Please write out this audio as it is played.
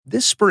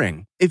This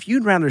spring, if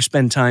you'd rather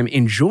spend time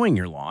enjoying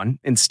your lawn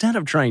instead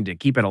of trying to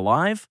keep it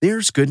alive,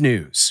 there's good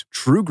news.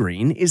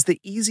 TruGreen is the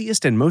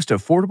easiest and most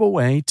affordable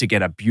way to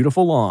get a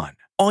beautiful lawn.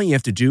 All you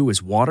have to do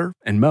is water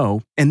and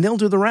mow, and they'll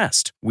do the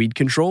rest. Weed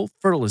control,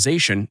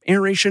 fertilization,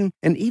 aeration,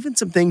 and even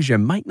some things you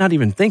might not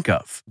even think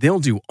of. They'll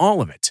do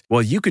all of it,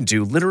 while you can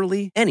do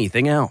literally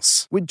anything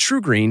else. With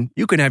TruGreen,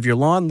 you can have your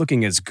lawn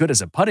looking as good as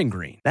a putting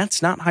green.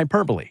 That's not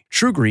hyperbole.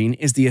 TruGreen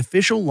is the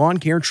official lawn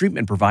care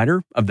treatment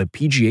provider of the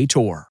PGA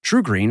Tour.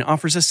 TruGreen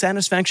offers a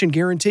satisfaction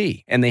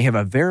guarantee, and they have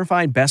a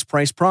verified best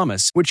price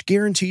promise, which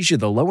guarantees you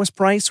the lowest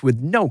price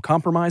with no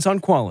compromise on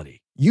quality.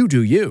 You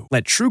do you.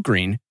 Let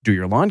TruGreen do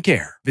your lawn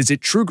care. Visit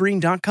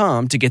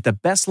TruGreen.com to get the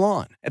best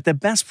lawn at the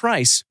best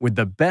price with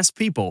the best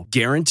people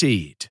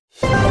guaranteed.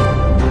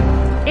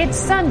 It's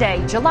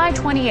Sunday, July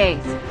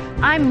 28th.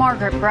 I'm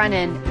Margaret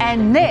Brennan,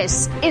 and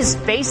this is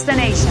Face the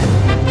Nation.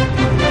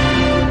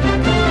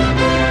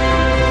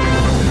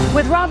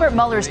 With Robert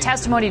Mueller's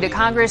testimony to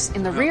Congress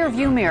in the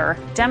rearview mirror,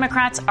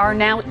 Democrats are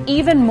now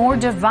even more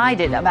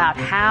divided about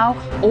how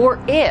or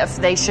if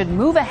they should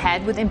move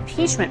ahead with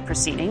impeachment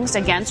proceedings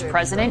against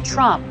President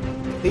Trump.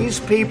 These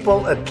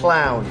people are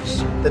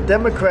clowns. The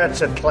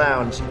Democrats are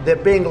clowns. They're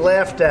being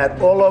laughed at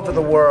all over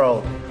the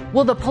world.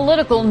 Will the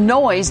political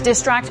noise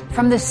distract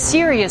from the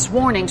serious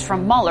warnings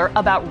from Mueller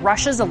about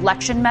Russia's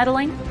election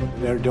meddling?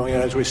 They're doing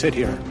it as we sit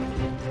here,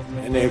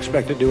 and they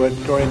expect to do it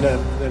during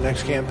the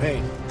next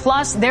campaign.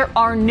 Plus, there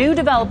are new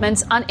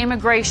developments on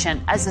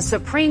immigration as the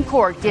Supreme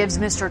Court gives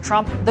Mr.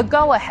 Trump the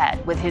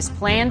go-ahead with his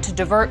plan to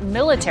divert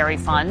military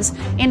funds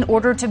in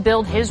order to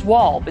build his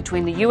wall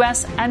between the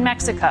U.S. and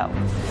Mexico.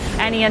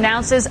 And he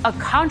announces a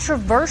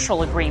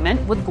controversial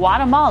agreement with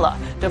Guatemala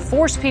to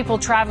force people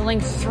traveling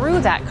through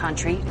that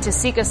country to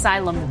seek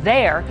asylum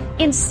there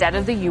instead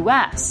of the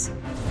U.S.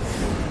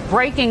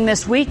 Breaking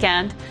this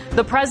weekend,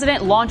 the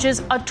president launches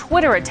a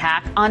Twitter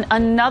attack on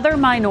another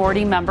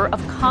minority member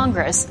of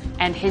Congress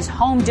and his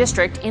home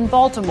district in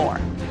Baltimore.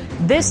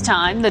 This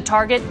time, the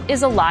target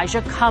is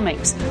Elijah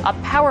Cummings, a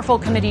powerful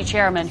committee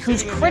chairman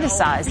who's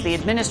criticized the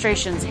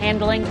administration's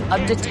handling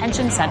of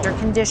detention center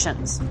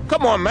conditions.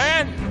 Come on,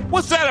 man.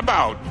 What's that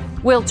about?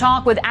 We'll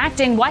talk with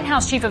acting White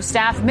House Chief of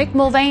Staff Mick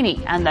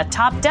Mulvaney and the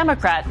top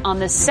Democrat on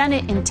the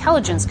Senate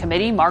Intelligence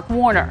Committee, Mark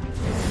Warner.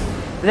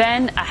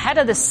 Then, ahead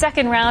of the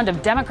second round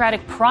of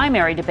Democratic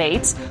primary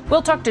debates,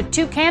 we'll talk to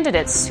two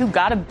candidates who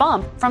got a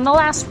bump from the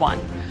last one.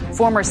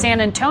 Former San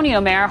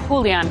Antonio Mayor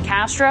Julian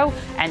Castro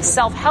and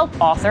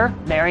self-help author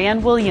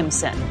Marianne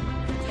Williamson.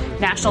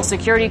 National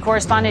security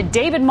correspondent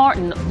David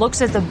Martin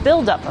looks at the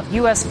buildup of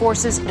U.S.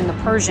 forces in the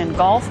Persian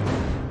Gulf.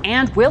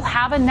 And we'll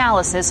have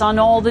analysis on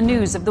all the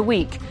news of the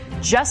week.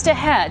 Just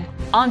ahead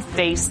on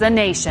Face the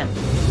Nation.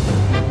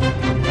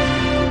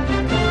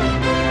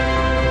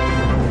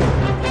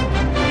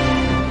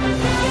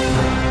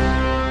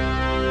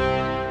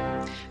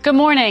 Good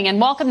morning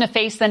and welcome to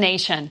Face the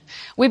Nation.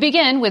 We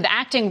begin with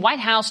acting White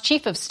House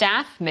Chief of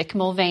Staff Mick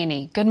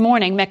Mulvaney. Good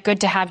morning, Mick.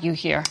 Good to have you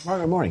here.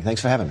 Good morning. Thanks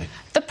for having me.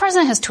 The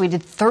president has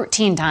tweeted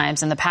 13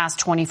 times in the past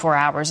 24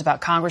 hours about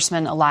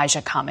Congressman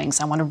Elijah Cummings.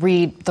 I want to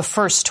read the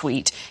first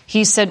tweet.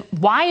 He said,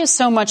 "Why is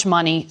so much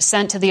money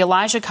sent to the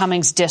Elijah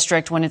Cummings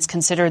district when it's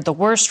considered the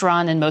worst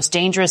run and most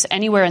dangerous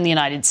anywhere in the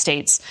United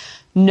States?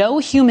 No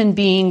human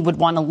being would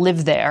want to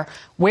live there.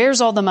 Where's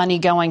all the money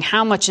going?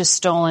 How much is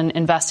stolen?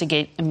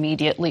 Investigate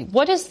immediately."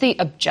 What is the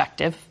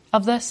objective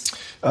of this?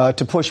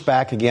 To push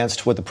back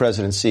against what the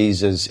president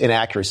sees as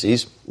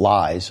inaccuracies,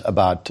 lies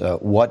about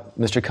what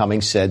Mr.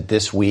 Cummings said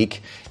this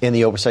week in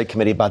the Oversight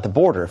Committee about the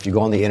border. If you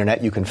go on the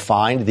Internet, you can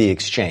find the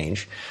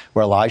exchange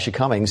where Elijah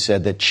Cummings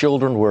said that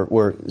children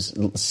were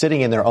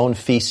sitting in their own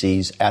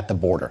feces at the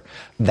border.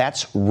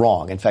 That's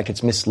wrong. In fact,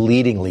 it's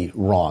misleadingly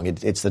wrong.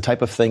 It's the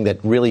type of thing that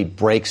really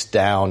breaks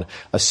down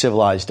a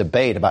civilized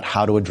debate about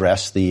how to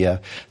address the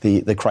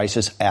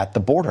crisis at the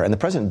border. And the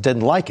president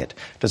didn't like it.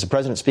 Does the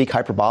president speak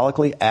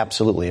hyperbolically?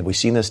 Absolutely. Have we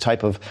seen this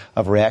type of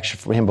reaction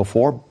from him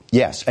before?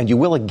 Yes, and you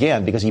will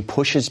again, because he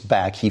pushes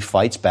back, he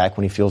fights back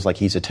when he feels like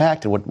he's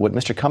attacked. And what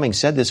Mr. Cummings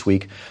said this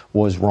week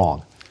was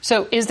wrong.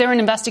 So is there an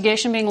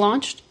investigation being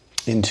launched?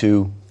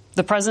 Into?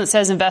 The president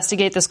says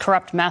investigate this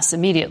corrupt mess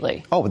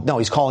immediately. Oh, no,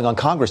 he's calling on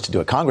Congress to do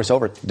it. Congress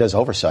does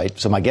oversight.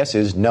 So my guess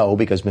is no,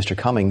 because Mr.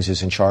 Cummings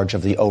is in charge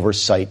of the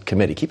Oversight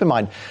Committee. Keep in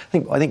mind,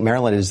 I think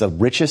Maryland is the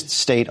richest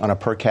state on a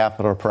per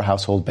capita or per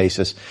household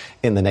basis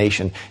in the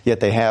nation,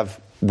 yet they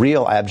have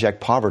real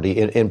abject poverty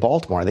in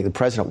Baltimore. I think the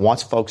president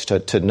wants folks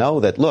to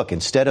know that, look,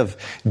 instead of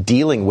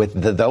dealing with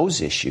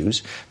those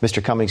issues,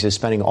 Mr. Cummings is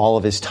spending all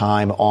of his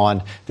time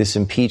on this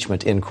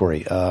impeachment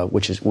inquiry,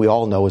 which is we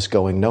all know is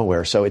going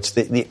nowhere. So it's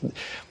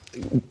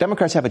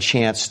Democrats have a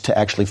chance to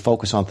actually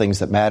focus on things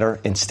that matter.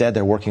 Instead,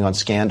 they're working on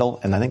scandal,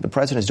 and I think the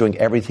president is doing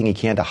everything he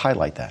can to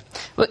highlight that.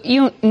 Well,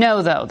 you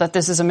know, though, that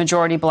this is a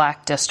majority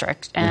black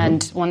district,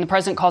 and when the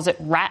president calls it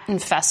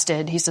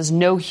rat-infested, he says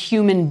no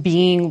human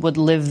being would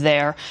live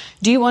there.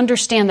 Do you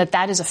understand that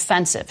that is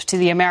offensive to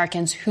the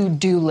Americans who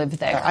do live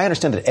there? I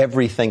understand that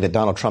everything that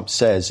Donald Trump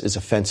says is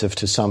offensive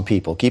to some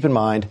people. Keep in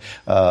mind,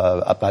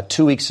 about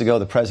 2 weeks ago,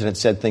 the president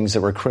said things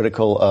that were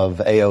critical of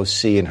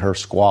AOC and her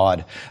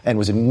squad and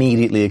was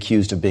immediately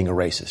accused of being a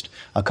racist.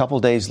 A couple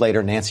days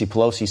later, Nancy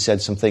Pelosi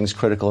said some things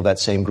critical of that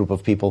same group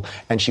of people,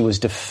 and she was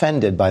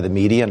defended by the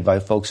media and by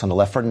folks on the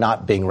left for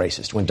not being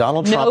racist. When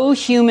Donald Trump... No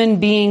human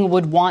being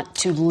would want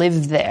to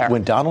live there.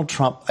 When Donald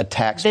Trump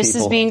attacks this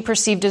people... is being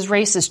perceived as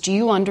racist. Do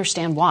you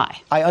understand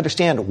why? I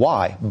understand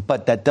why,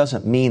 but that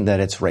doesn't mean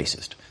that it's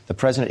racist. The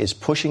president is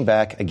pushing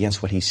back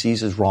against what he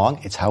sees as wrong.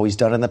 It's how he's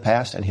done in the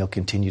past, and he'll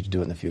continue to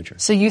do it in the future.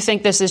 So you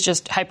think this is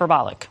just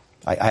hyperbolic?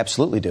 I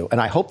absolutely do. And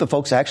I hope the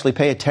folks actually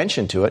pay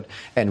attention to it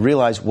and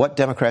realize what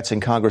Democrats in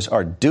Congress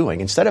are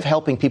doing. Instead of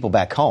helping people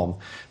back home,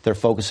 they're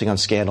focusing on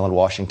scandal in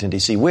Washington,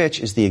 D.C.,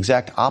 which is the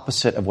exact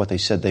opposite of what they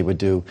said they would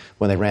do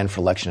when they ran for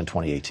election in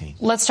 2018.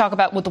 Let's talk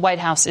about what the White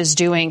House is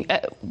doing.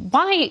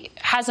 Why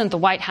hasn't the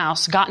White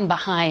House gotten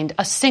behind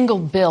a single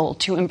bill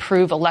to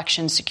improve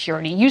election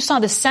security? You saw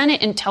the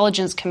Senate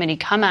Intelligence Committee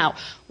come out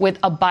with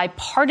a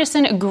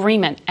bipartisan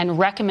agreement and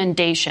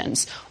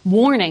recommendations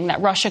warning that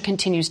Russia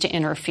continues to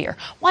interfere.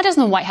 Why doesn't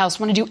the White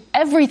House want to do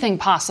everything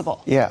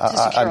possible to secure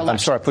elections? I'm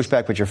sorry, I push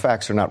back, but your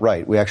facts are not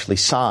right. We actually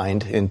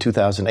signed in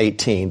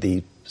 2018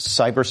 the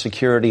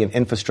Cybersecurity and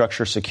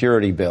Infrastructure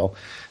Security Bill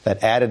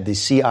that added the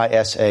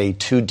CISA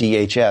to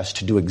DHS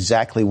to do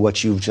exactly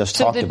what you've just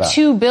talked about. So the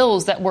two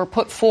bills that were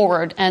put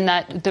forward and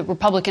that the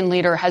Republican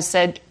leader has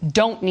said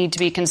don't need to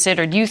be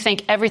considered, you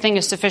think everything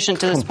is sufficient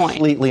to this point?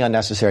 Completely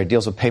unnecessary. It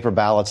deals with paper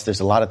ballots. There's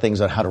a lot of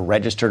things on how to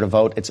register to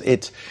vote.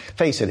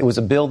 Face it, it was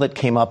a bill that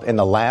came up in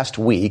the last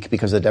week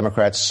because the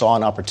Democrats saw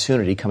an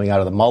opportunity coming out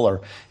of the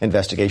Mueller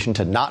investigation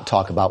to not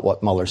talk about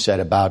what Mueller said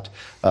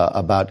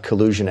about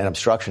collusion and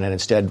obstruction, and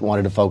instead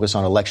wanted to focus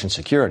on election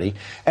security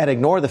and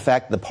ignore the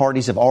fact that the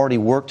parties have already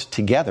worked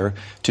together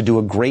to do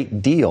a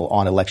great deal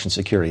on election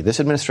security. This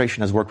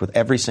administration has worked with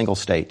every single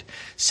state,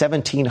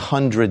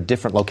 1,700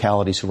 different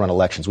localities who run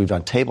elections. We've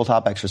done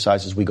tabletop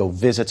exercises. We go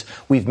visits.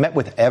 We've met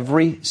with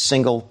every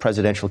single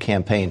presidential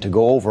campaign to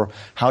go over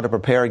how to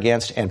prepare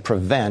against and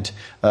prevent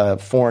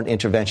foreign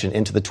intervention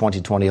into the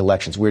 2020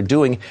 elections. We're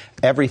doing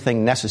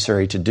everything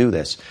necessary to do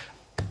this.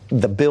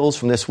 The bills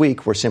from this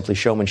week were simply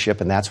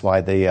showmanship, and that's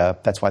why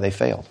they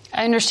failed.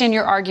 I understand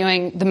you're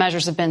arguing the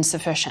measures have been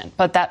sufficient,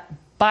 but that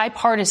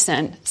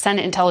bipartisan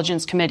Senate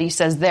Intelligence Committee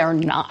says they're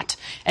not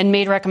and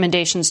made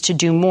recommendations to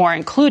do more,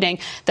 including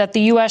that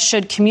the U.S.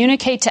 should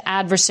communicate to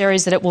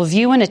adversaries that it will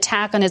view an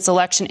attack on its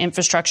election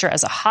infrastructure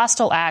as a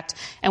hostile act,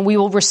 and we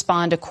will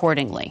respond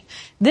accordingly.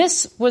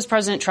 This was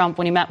President Trump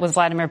when he met with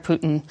Vladimir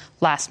Putin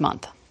last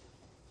month.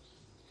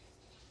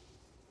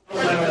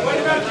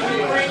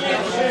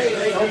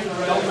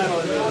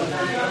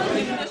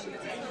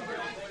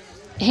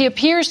 He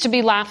appears to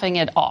be laughing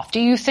it off. Do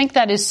you think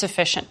that is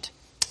sufficient?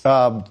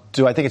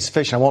 Do I think it's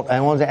sufficient?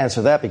 I won't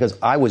answer that because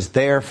I was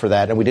there for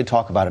that, and we did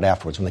talk about it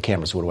afterwards when the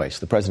cameras went away.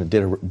 So the president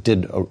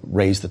did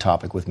raise the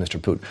topic with Mr.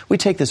 Putin. We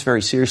take this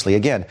very seriously.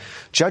 Again,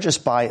 judge us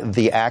by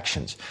the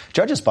actions.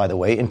 Judge us, by the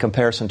way, in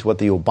comparison to what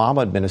the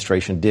Obama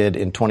administration did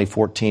in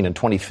 2014 and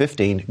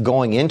 2015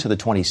 going into the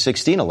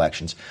 2016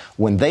 elections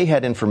when they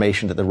had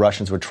information that the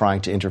Russians were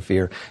trying to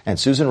interfere. And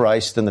Susan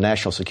Rice, then the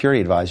National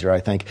Security Advisor, I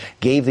think,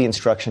 gave the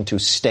instruction to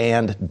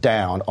stand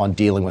down on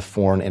dealing with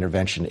foreign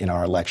intervention in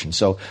our elections.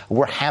 So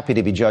we're happy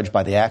to be judged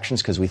by the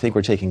actions because we think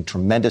we're taking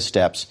tremendous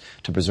steps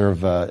to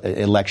preserve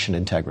election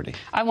integrity.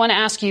 I want to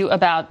ask you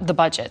about the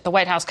budget. The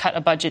White House cut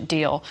a budget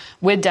deal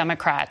with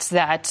Democrats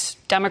that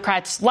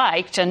Democrats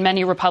liked and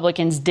many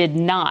Republicans did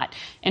not.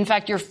 In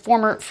fact, your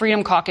former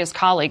Freedom Caucus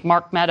colleague,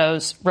 Mark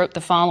Meadows, wrote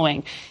the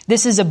following: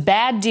 "This is a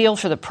bad deal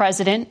for the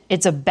president.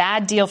 It's a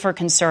bad deal for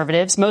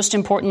conservatives. Most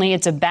importantly,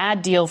 it's a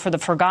bad deal for the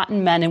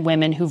forgotten men and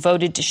women who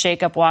voted to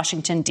shake up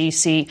Washington,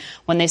 D.C.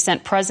 when they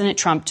sent President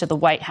Trump to the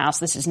White House.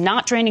 This is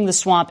not draining the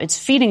swamp. It's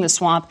feeding the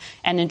swamp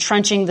and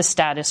entrenching the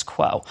status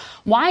quo."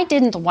 Why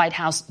didn't the White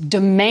House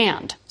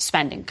demand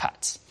spending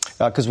cuts?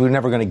 Because we were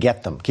never going to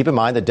get them. Keep in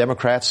mind that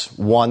Democrats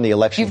won the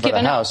election for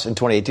the House in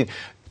 2018.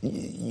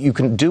 You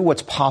can do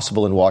what's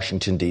possible in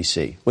Washington,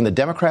 D.C. When the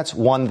Democrats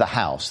won the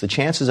House, the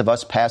chances of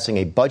us passing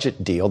a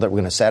budget deal that we're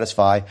going to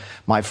satisfy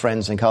my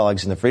friends and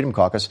colleagues in the Freedom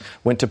Caucus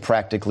went to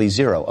practically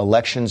zero.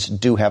 Elections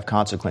do have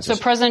consequences.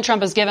 So President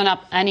Trump has given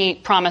up any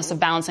promise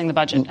of balancing the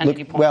budget at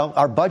any point? Well,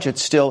 our budget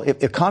still,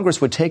 if Congress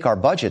would take our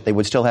budget, they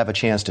would still have a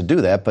chance to do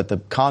that. But the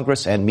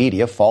Congress and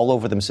media fall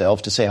over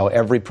themselves to say how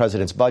every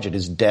president's budget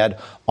is dead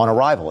on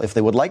arrival. If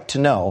they would like to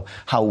know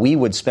how we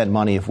would spend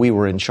money if we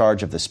were in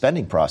charge of the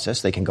spending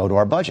process, they can go to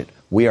our budget. budget.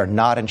 We are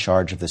not in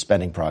charge of the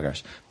spending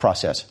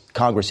process.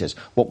 Congress is.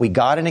 What we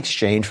got in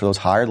exchange for those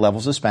higher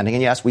levels of spending,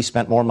 and yes, we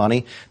spent more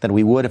money than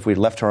we would if we'd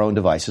left to our own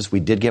devices. We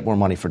did get more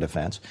money for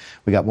defense.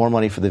 We got more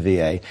money for the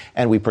VA.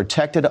 And we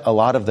protected a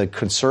lot of the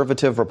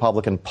conservative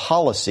Republican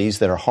policies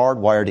that are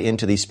hardwired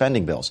into these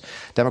spending bills.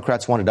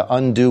 Democrats wanted to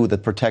undo the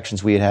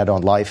protections we had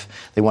on life.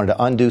 They wanted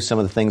to undo some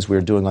of the things we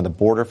were doing on the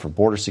border for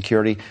border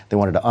security. They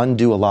wanted to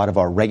undo a lot of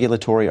our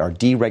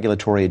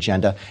deregulatory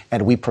agenda,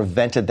 and we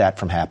prevented that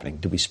from happening.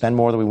 Did we spend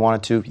more than we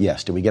wanted to?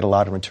 Yes. Did we get a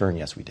lot in return?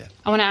 Yes, we did.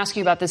 I want to ask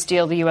you about this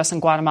deal the U.S.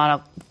 and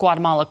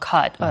Guatemala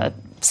cut, a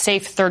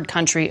safe third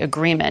country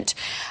agreement.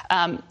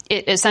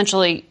 It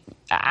essentially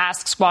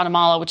asks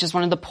Guatemala, which is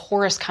one of the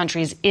poorest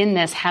countries in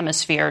this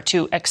hemisphere,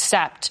 to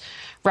accept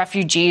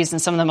refugees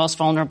and some of the most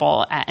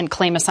vulnerable and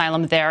claim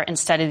asylum there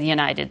instead of the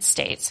United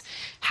States.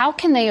 How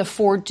can they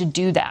afford to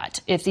do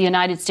that if the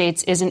United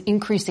States isn't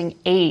increasing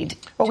aid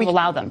to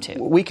allow them to?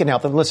 We can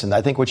help them. Listen,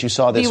 I think what you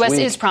saw this week... The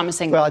U.S. is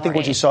promising Well, I think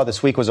what you saw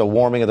this week was a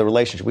warming of the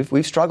relationship.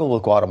 We've struggled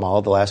with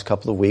Guatemala the last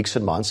couple of weeks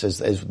and months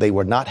as they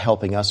were not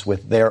helping us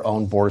with their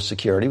own border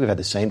security. We've had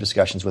the same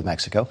discussions with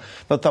Mexico,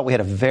 but I thought we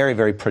had a very,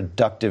 very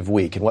productive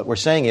week. And what we're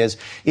saying is,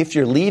 if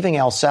you're leaving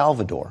El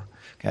Salvador,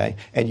 okay,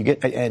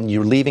 and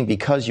you're leaving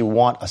because you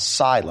want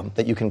asylum,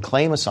 that you can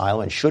claim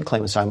asylum and should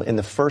claim asylum in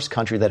the first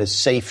country that is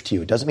safe to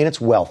you. It doesn't mean it's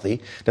wealthy.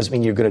 It doesn't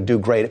mean you're going to do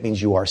great. It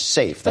means you are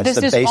safe. That's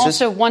the basis. But this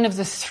is also one of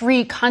the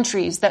three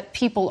countries that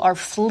people are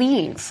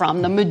fleeing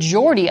from. The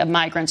majority of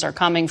migrants are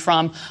coming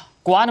from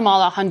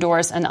Guatemala,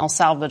 Honduras, and El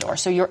Salvador.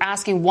 So you're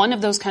asking one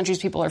of those countries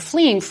people are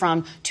fleeing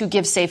from to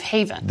give safe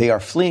haven. They are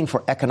fleeing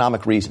for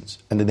economic reasons,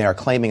 and then they are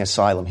claiming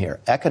asylum here.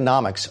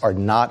 Economics are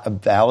not a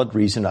valid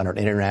reason under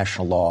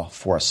international law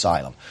for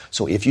asylum.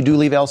 So if you do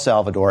leave El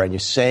Salvador and you're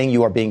saying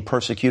you are being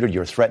persecuted,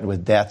 you're threatened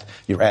with death,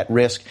 you're at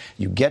risk,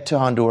 you get to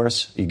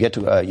Honduras, you get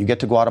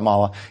to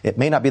Guatemala, it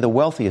may not be the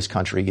wealthiest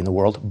country in the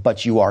world,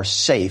 but you are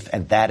safe,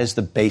 and that is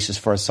the basis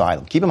for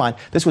asylum. Keep in mind,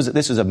 this was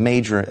a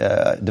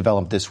major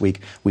development this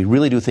week. We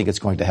really do think it's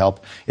going to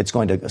help. It's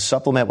going to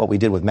supplement what we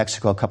did with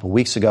Mexico a couple of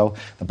weeks ago.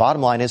 The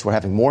bottom line is we're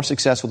having more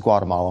success with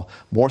Guatemala,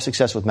 more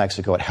success with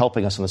Mexico at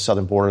helping us on the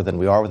southern border than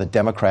we are with the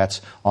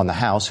Democrats on the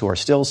House, who are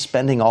still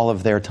spending all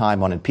of their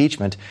time on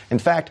impeachment. In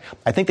fact,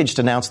 I think they just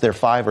announced their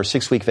 5 or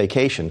 6 week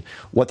vacation,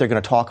 what they're going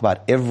to talk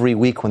about every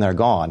week when they're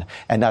gone,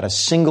 and not a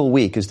single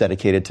week is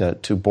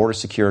dedicated to border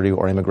security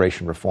or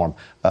immigration reform.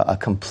 A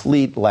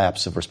complete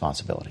lapse of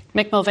responsibility.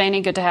 Mick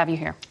Mulvaney, good to have you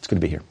here. It's good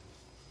to be here.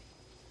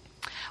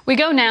 We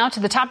go now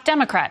to the top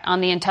Democrat on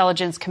the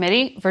Intelligence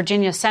Committee,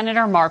 Virginia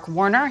Senator Mark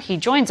Warner. He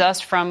joins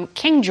us from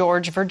King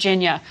George,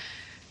 Virginia.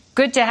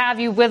 Good to have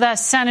you with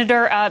us,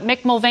 Senator.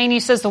 Mick Mulvaney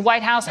says the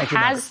White House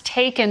has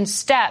taken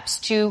steps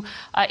to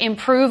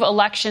improve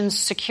elections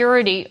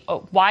security.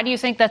 Why do you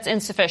think that's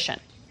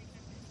insufficient?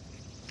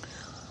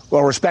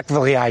 Well,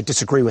 respectfully, I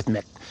disagree with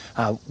Mick.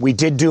 We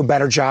did do a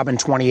better job in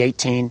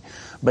 2018,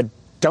 but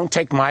don't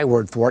take my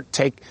word for it.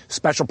 Take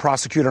Special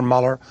Prosecutor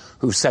Mueller,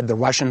 who said the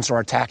Russians are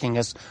attacking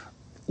us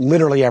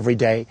literally every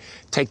day.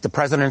 Take the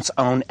president's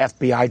own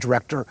FBI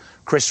director,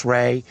 Chris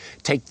Wray.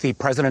 Take the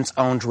president's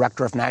own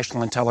director of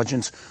national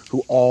intelligence,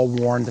 who all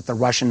warned that the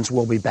Russians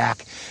will be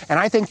back. And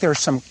I think there's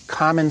some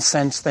common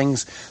sense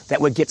things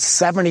that would get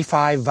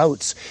 75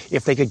 votes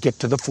if they could get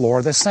to the floor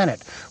of the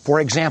Senate.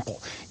 For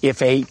example, if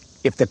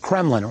the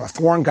Kremlin or a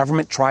foreign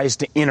government tries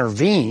to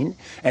intervene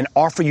and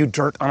offer you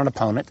dirt on an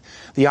opponent,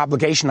 the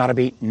obligation ought to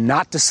be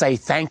not to say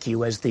thank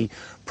you, as the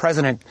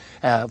president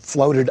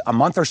floated a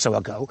month or so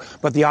ago,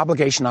 but the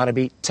obligation ought to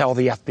be tell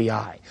the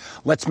FBI.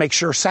 Let's make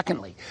sure,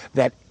 secondly,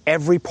 that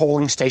every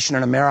polling station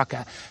in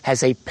America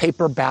has a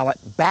paper ballot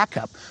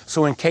backup,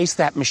 so in case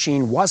that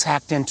machine was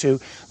hacked into,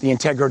 the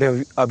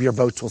integrity of your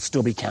votes will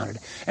still be counted.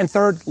 And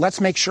third,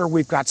 let's make sure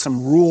we've got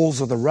some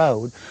rules of the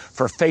road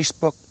for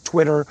Facebook,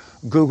 Twitter,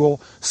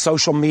 Google,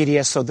 social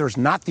media, so there's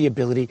not the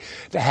ability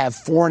to have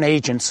foreign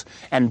agents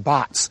and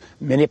bots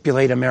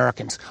manipulate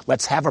Americans.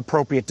 Let's have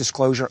appropriate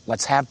disclosure.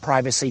 Let's have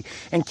privacy.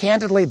 And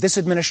candidly, this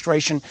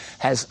administration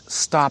has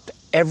stopped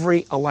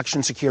every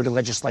election security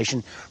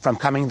legislation from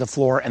coming to the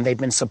floor, and they've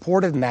been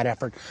supported in that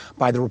effort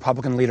by the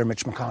Republican leader,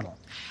 Mitch McConnell.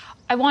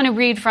 I want to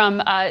read from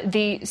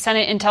the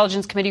Senate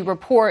Intelligence Committee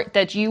report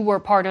that you were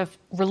part of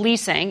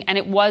releasing, and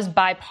it was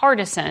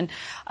bipartisan.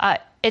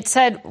 It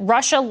said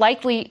Russia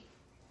likely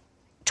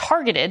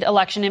targeted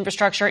election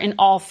infrastructure in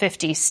all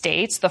 50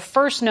 states. The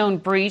first known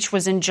breach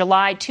was in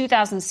July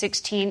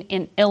 2016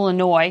 in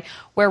Illinois,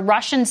 where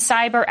Russian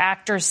cyber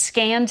actors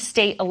scanned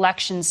state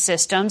election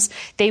systems.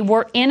 They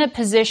were in a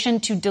position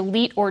to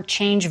delete or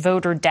change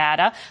voter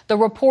data. The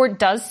report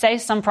does say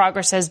some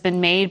progress has been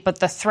made, but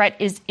the threat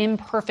is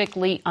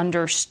imperfectly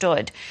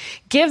understood.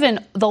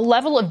 Given the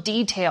level of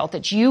detail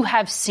that you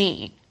have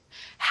seen,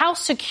 how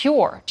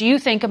secure do you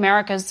think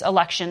America's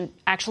election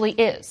actually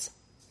is?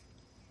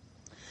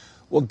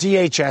 Well,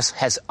 DHS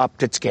has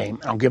upped its game,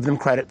 and I'll give them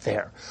credit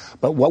there.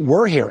 But what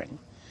we're hearing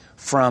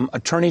from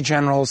attorney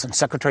generals and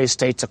secretary of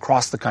states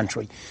across the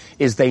country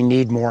is they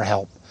need more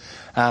help.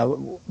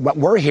 What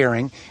we're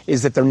hearing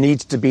is that there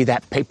needs to be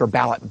that paper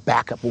ballot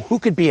backup. Well, who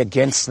could be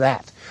against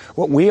that?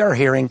 What we are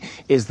hearing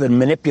is the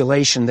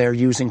manipulation they're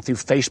using through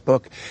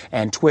Facebook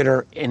and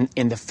Twitter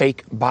in the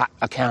fake bot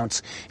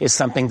accounts is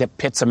something that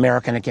pits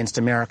American against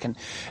American.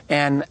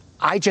 And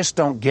I just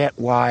don't get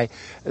why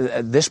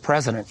this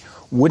president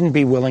wouldn't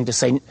be willing to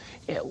say,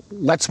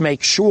 let's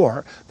make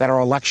sure that our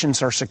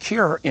elections are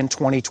secure in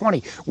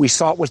 2020. We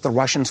saw it with the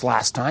Russians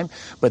last time,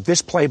 but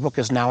this playbook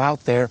is now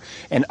out there,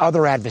 and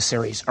other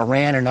adversaries,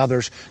 Iran and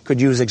others,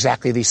 could use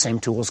exactly these same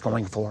tools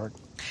going forward.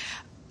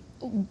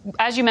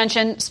 As you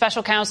mentioned,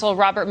 Special Counsel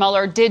Robert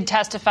Mueller did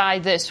testify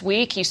this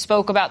week. He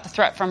spoke about the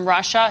threat from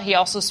Russia. He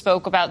also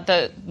spoke about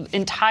the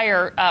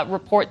entire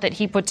report that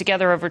he put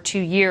together over 2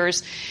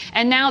 years.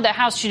 And now the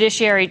House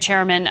Judiciary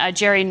Chairman,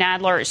 Jerry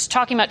Nadler, is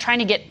talking about trying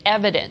to get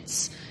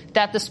evidence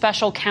that the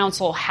special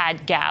counsel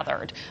had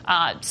gathered.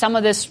 Some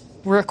of this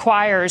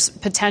requires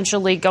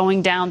potentially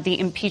going down the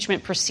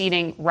impeachment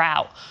proceeding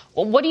route.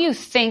 Well, what do you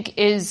think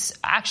is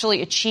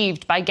actually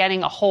achieved by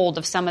getting a hold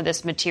of some of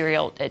this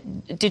material?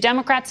 Do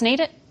Democrats need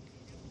it?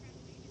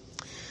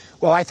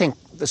 Well, I think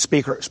the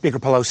Speaker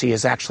Pelosi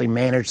has actually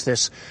managed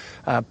this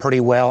pretty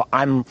well.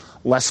 I'm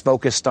less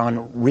focused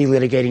on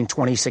relitigating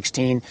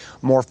 2016,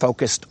 more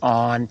focused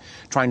on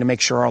trying to make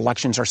sure our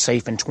elections are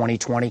safe in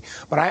 2020.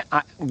 But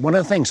one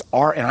of the things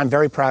and I'm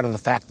very proud of the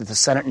fact that the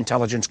Senate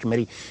Intelligence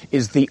Committee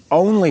is the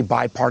only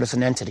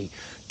bipartisan entity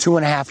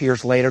 2.5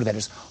 years later that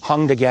is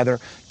hung together,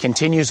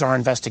 continues our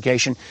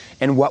investigation.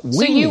 And what we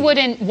So you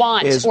wouldn't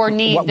want or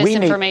need this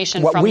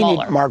information from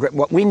Mueller? Margaret,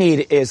 what we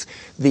need is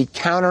the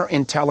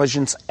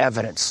counterintelligence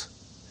evidence,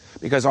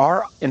 because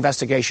our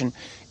investigation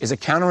is a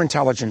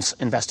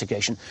counterintelligence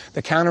investigation,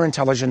 the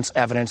counterintelligence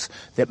evidence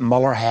that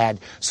Mueller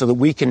had, so that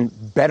we can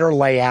better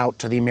lay out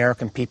to the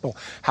American people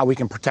how we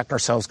can protect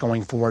ourselves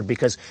going forward.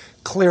 Because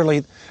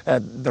clearly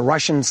the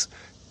Russians'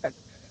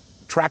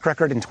 track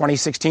record in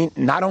 2016,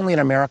 not only in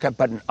America,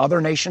 but in other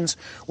nations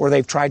where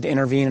they've tried to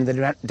intervene in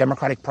the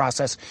democratic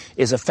process,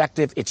 is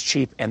effective, it's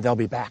cheap, and they'll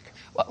be back.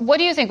 What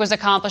do you think was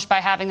accomplished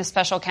by having the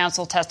special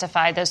counsel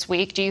testify this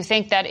week? Do you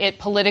think that it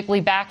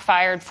politically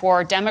backfired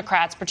for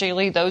Democrats,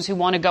 particularly those who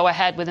want to go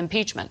ahead with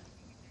impeachment?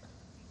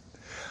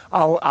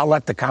 I'll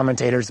let the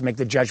commentators make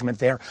the judgment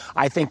there.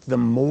 I think the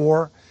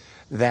more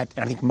that,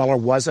 I think Mueller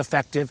was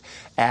effective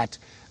at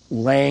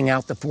laying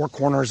out the four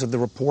corners of the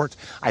report.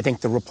 I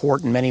think the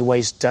report in many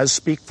ways does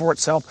speak for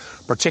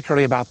itself,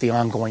 particularly about the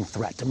ongoing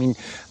threat. I mean,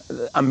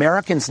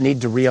 Americans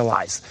need to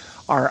realize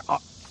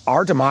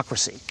our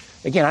democracy.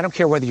 Again, I don't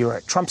care whether you're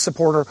a Trump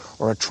supporter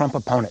or a Trump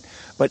opponent,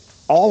 but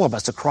all of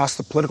us across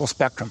the political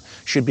spectrum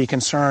should be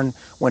concerned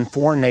when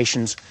foreign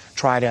nations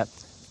try to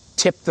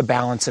tip the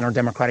balance in our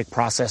democratic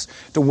process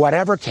to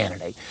whatever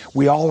candidate.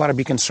 We all ought to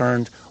be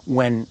concerned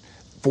when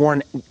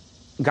foreign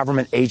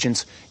government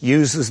agents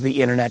uses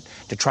the internet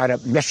to try to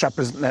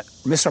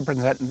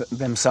misrepresent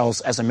themselves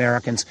as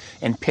Americans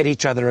and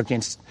pit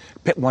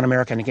one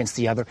American against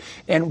the other.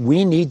 And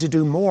we need to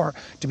do more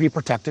to be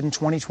protected in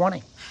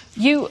 2020.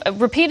 You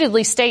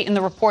repeatedly state in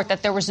the report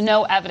that there was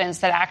no evidence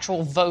that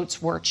actual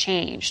votes were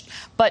changed.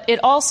 But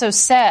it also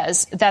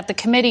says that the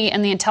committee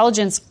and the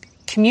intelligence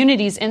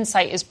community's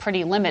insight is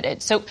pretty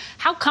limited. So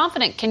how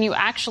confident can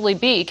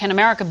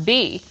America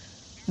be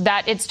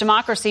that its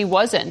democracy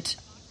wasn't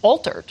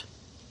altered?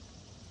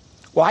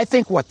 Well, I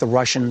think what the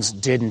Russians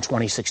did in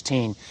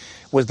 2016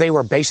 was they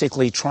were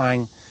basically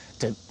trying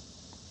to,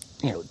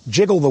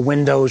 jiggle the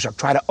windows or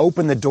try to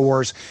open the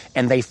doors.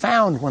 And they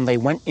found when they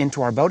went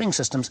into our voting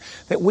systems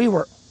that we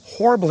were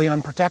horribly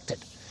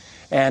unprotected.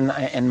 And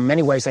in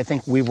many ways, I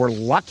think we were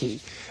lucky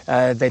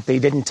that they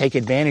didn't take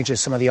advantage of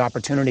some of the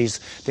opportunities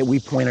that we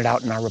pointed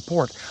out in our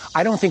report.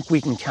 I don't think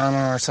we can count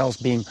on ourselves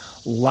being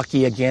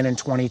lucky again in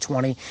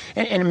 2020.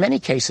 And in many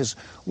cases,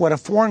 what a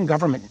foreign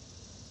government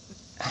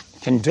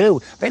can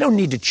do, they don't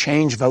need to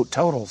change vote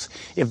totals.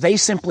 If they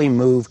simply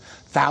move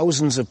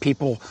thousands of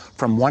people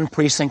from one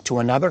precinct to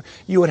another,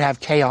 you would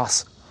have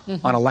chaos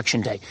on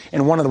Election Day.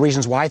 And one of the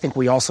reasons why I think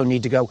we also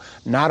need to go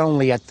not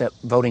only at the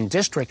voting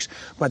districts,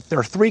 but there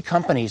are 3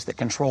 companies that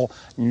control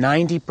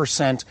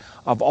 90%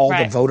 of all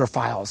the voter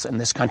files in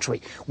this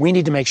country. We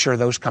need to make sure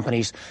those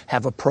companies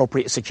have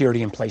appropriate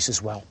security in place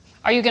as well.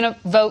 Are you going to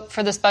vote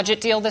for this budget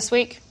deal this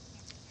week?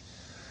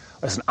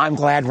 Listen, I'm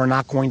glad we're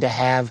not going to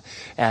have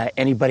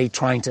anybody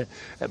trying to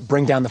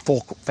bring down the full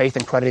faith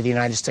and credit of the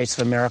United States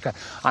of America.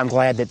 I'm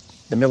glad that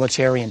the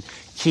military and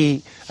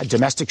key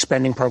domestic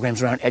spending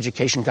programs around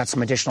education got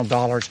some additional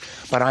dollars.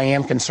 But I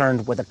am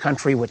concerned with a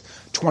country with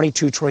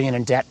 $22 trillion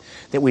in debt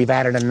that we've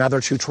added another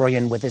 $2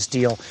 trillion with this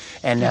deal.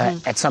 And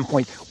at some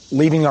point,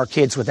 leaving our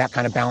kids with that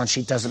kind of balance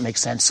sheet doesn't make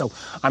sense. So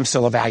I'm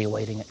still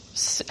evaluating it.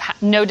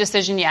 No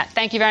decision yet.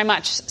 Thank you very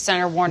much,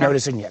 Senator Warner. No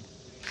decision yet.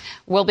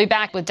 We'll be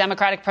back with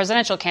Democratic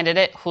presidential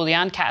candidate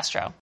Julian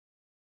Castro.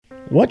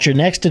 What's your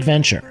next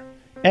adventure?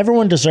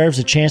 Everyone deserves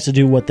a chance to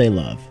do what they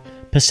love.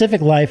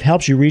 Pacific Life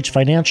helps you reach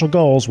financial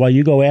goals while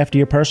you go after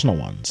your personal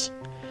ones.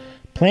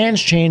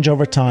 Plans change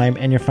over time,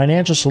 and your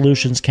financial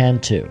solutions can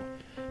too.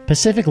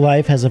 Pacific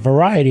Life has a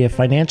variety of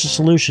financial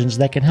solutions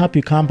that can help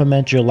you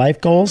complement your life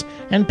goals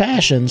and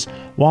passions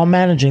while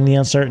managing the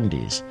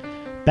uncertainties.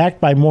 Backed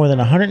by more than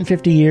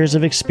 150 years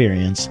of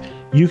experience,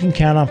 you can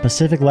count on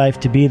Pacific Life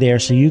to be there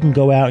so you can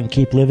go out and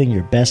keep living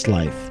your best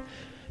life.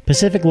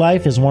 Pacific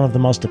Life is one of the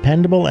most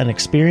dependable and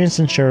experienced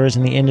insurers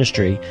in the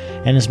industry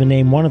and has been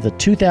named one of the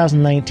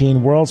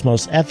 2019 World's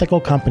Most Ethical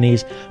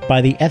Companies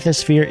by the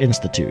Ethisphere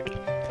Institute.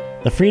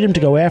 The freedom to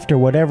go after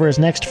whatever is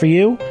next for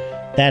you?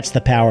 That's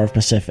the power of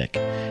Pacific.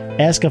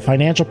 Ask a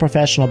financial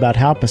professional about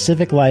how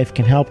Pacific Life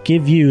can help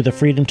give you the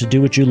freedom to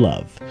do what you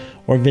love,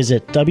 or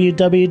visit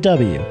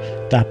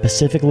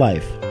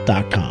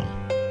www.pacificlife.com.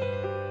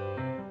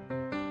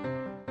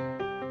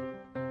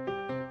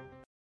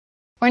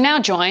 We're now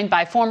joined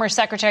by former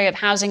Secretary of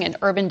Housing and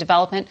Urban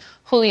Development,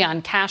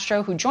 Julian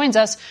Castro, who joins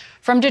us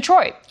from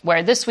Detroit,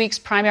 where this week's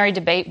primary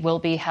debate will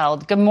be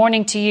held. Good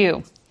morning to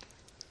you.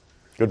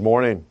 Good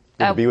morning.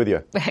 Good to be with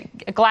you.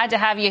 Glad to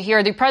have you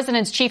here. The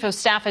president's chief of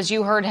staff, as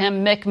you heard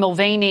him, Mick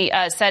Mulvaney,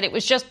 said it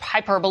was just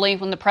hyperbole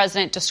when the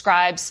president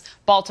describes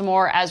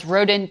Baltimore as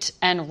rodent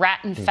and rat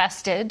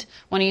infested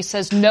when he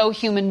says no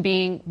human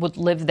being would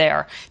live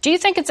there. Do you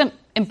think it's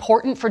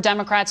important for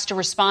Democrats to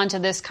respond to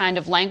this kind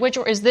of language,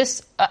 or is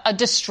this a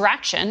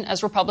distraction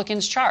as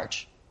Republicans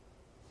charge?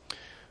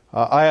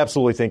 I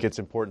absolutely think it's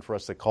important for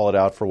us to call it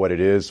out for what it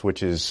is,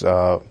 which is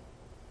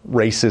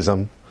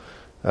racism.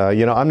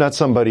 I'm not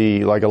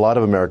somebody, like a lot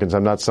of Americans,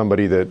 I'm not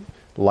somebody that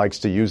likes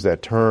to use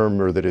that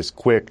term or that is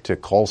quick to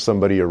call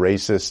somebody a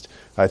racist.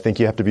 I think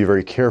you have to be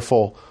very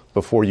careful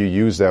before you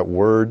use that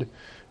word.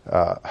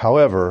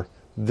 However,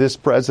 this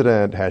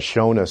president has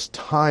shown us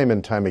time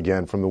and time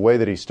again, from the way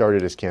that he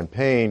started his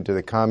campaign to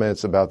the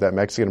comments about that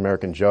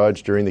Mexican-American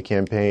judge during the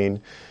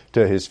campaign,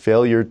 to his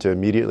failure to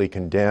immediately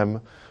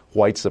condemn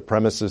white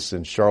supremacists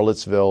in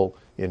Charlottesville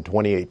in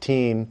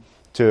 2018,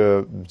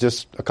 to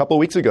just a couple of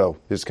weeks ago,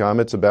 his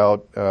comments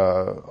about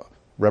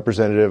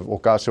Representative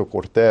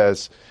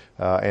Ocasio-Cortez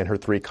and her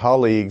three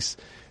colleagues,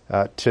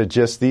 to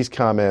just these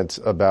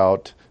comments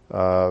about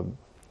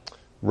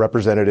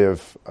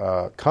Representative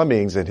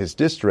Cummings and his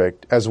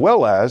district, as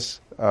well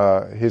as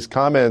his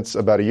comments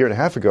about a year and a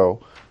half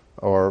ago,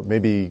 or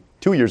maybe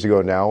 2 years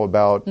ago now,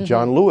 about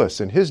John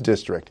Lewis and his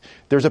district.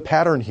 There's a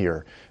pattern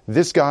here.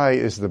 This guy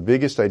is the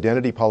biggest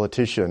identity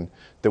politician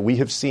that we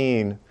have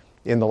seen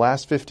in the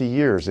last 50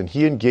 years, and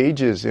he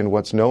engages in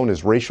what's known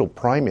as racial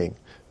priming,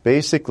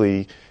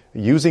 basically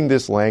using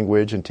this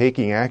language and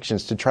taking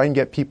actions to try and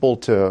get people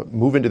to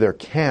move into their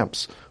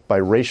camps by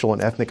racial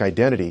and ethnic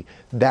identity.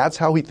 That's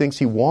how he thinks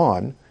he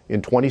won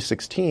in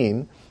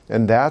 2016,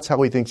 and that's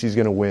how he thinks he's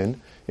going to win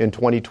in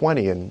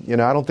 2020.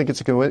 And, I don't think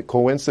it's a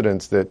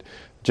coincidence that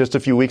just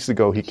a few weeks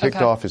ago he kicked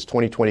off his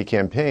 2020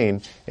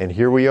 campaign, and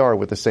here we are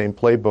with the same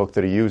playbook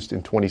that he used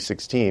in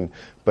 2016.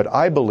 But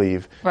I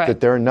believe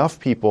that there are enough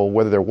people,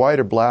 whether they're white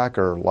or black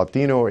or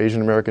Latino or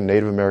Asian American,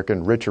 Native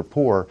American, rich or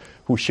poor,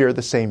 who share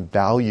the same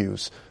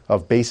values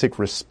of basic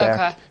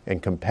respect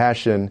and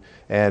compassion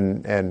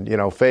and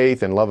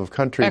faith and love of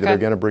country that are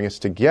going to bring us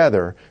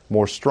together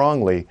more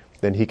strongly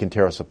then he can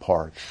tear us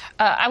apart.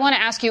 I want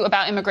to ask you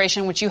about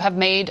immigration, which you have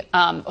made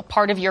a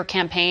part of your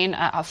campaign,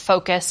 a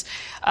focus.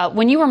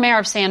 When you were mayor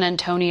of San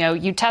Antonio,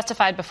 you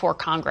testified before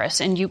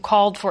Congress, and you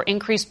called for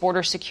increased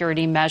border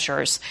security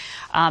measures,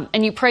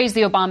 and you praised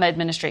the Obama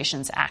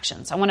administration's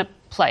actions. I want to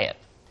play it.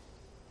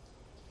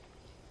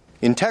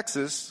 In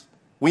Texas,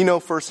 we know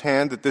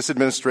firsthand that this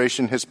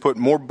administration has put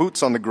more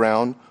boots on the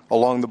ground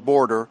along the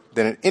border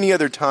than at any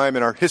other time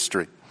in our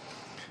history,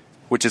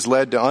 which has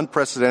led to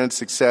unprecedented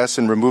success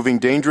in removing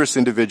dangerous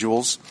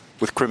individuals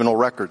with criminal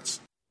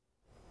records.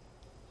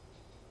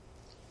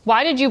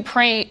 Why did you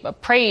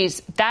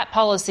praise that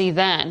policy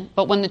then,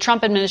 but when the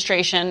Trump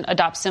administration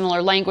adopts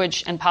similar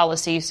language and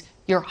policies,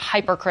 you're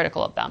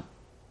hypercritical of them?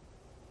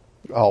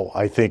 Oh,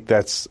 I think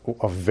that's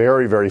a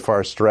very, very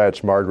far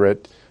stretch,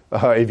 Margaret.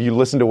 If you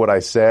listen to what I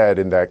said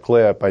in that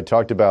clip, I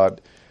talked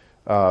about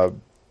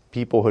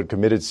people who had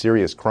committed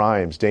serious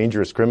crimes,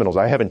 dangerous criminals.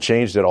 I haven't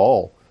changed at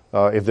all.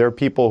 If there are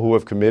people who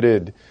have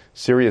committed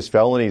serious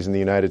felonies in the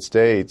United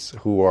States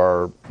who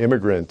are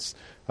immigrants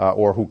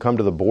or who come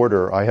to the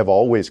border, I have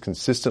always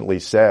consistently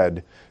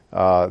said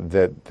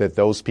that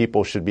those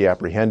people should be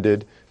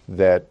apprehended,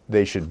 that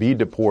they should be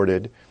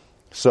deported.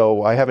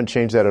 So I haven't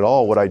changed that at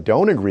all. What I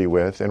don't agree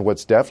with, and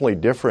what's definitely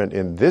different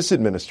in this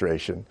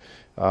administration,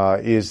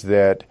 is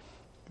that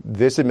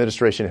this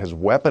administration has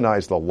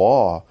weaponized the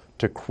law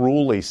to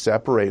cruelly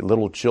separate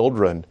little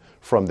children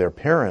from their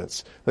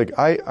parents. Like,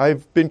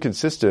 I've been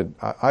consistent.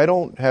 I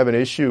don't have an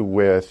issue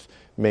with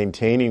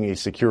maintaining a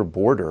secure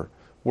border.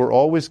 We're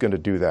always going to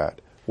do that.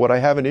 What I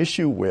have an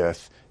issue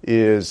with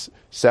is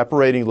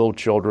separating little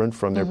children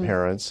from their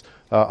parents.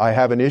 I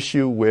have an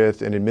issue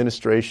with an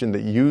administration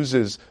that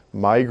uses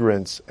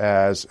migrants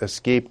as a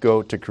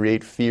scapegoat to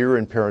create fear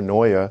and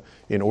paranoia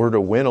in order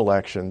to win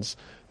elections,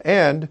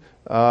 and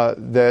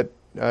that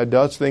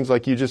does things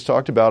like you just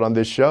talked about on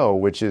this show,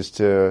 which is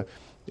to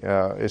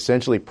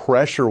essentially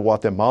pressure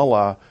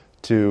Guatemala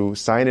to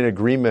sign an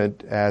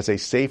agreement as a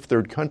safe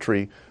third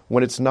country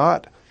when it's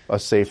not a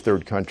safe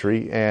third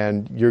country,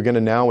 and you're going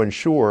to now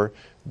ensure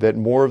that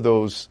more of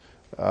those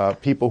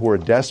people who are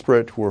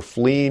desperate, who are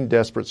fleeing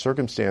desperate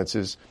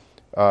circumstances,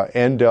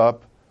 end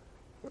up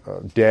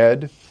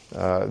dead.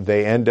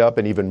 They end up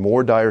in even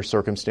more dire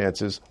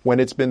circumstances when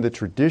it's been the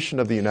tradition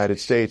of the United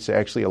States to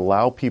actually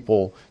allow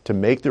people to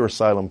make their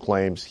asylum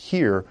claims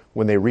here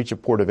when they reach a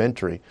port of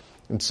entry.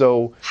 And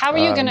so, how are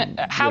you going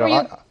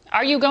to?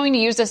 Are you going to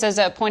use this as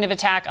a point of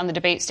attack on the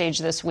debate stage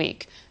this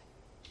week?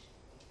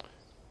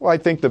 Well, I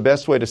think the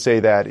best way to say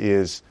that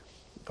is,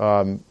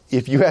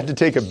 if you had to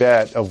take a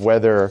bet of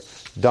whether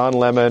Don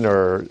Lemon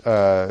or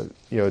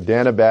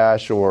Dana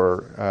Bash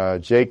or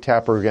Jake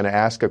Tapper are going to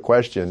ask a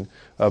question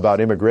about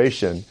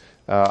immigration,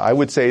 I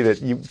would say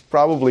that you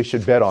probably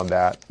should bet on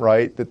that,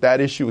 right?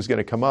 That issue is going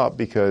to come up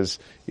because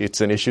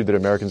it's an issue that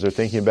Americans are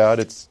thinking about.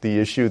 It's the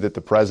issue that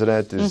the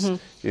president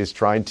is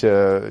trying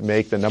to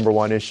make the number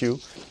one issue.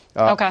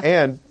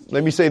 And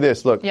let me say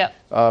this: look,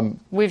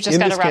 we've just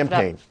got to wrap it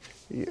up.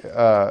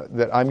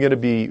 That I'm going to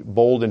be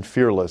bold and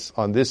fearless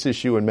on this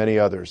issue and many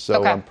others.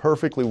 So I'm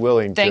perfectly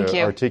willing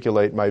to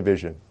articulate my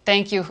vision.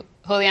 Thank you,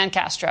 Julian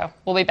Castro.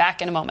 We'll be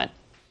back in a moment.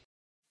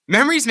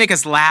 Memories make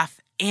us laugh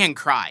and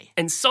cry.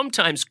 And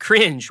sometimes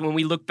cringe when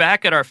we look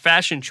back at our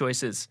fashion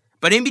choices.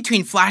 But in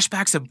between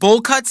flashbacks of bowl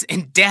cuts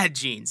and dad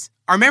jeans,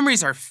 our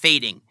memories are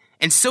fading,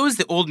 and so is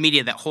the old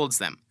media that holds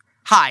them.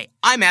 Hi,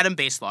 I'm Adam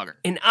Baselogger.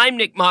 And I'm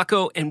Nick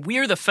Mako, and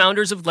we're the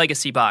founders of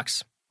Legacy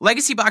Box.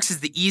 Legacy Box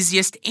is the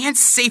easiest and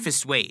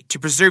safest way to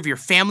preserve your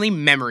family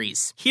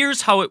memories.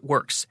 Here's how it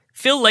works.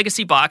 Fill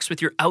Legacy Box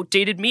with your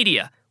outdated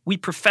media. We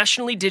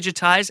professionally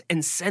digitize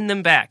and send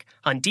them back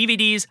on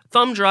DVDs,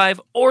 thumb drive,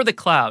 or the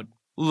cloud.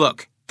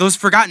 Look, those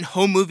forgotten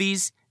home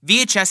movies,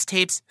 VHS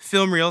tapes,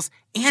 film reels,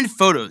 and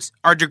photos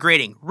are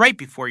degrading right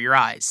before your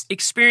eyes.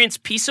 Experience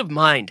peace of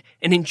mind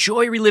and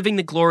enjoy reliving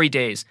the glory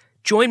days.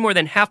 Join more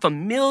than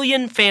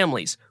 500,000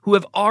 families who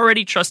have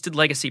already trusted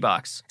Legacy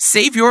Box.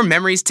 Save your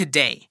memories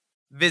today.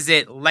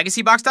 Visit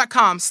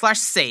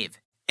legacybox.com/save.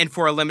 And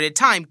for a limited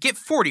time, get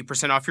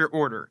 40% off your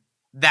order.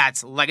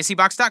 That's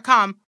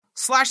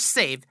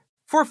legacybox.com/save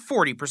for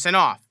 40%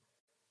 off.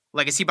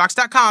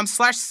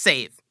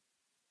 legacybox.com/save.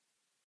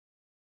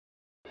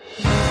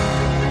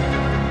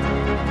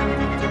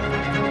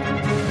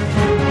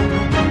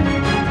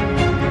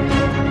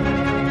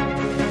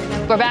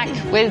 We're back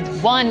with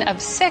one of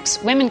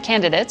 6 women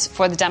candidates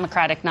for the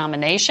Democratic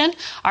nomination.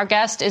 Our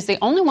guest is the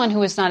only one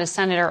who is not a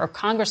senator or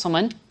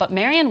congresswoman, but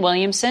Marianne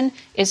Williamson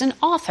is an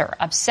author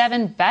of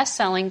 7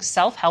 best-selling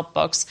self-help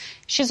books.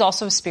 She's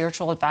also a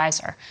spiritual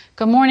advisor.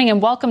 Good morning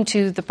and welcome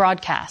to the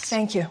broadcast.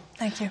 Thank you.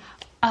 Thank you.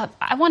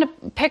 I want to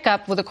pick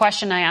up with a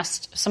question I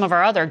asked some of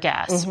our other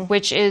guests,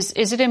 which is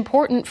it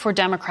important for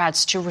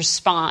Democrats to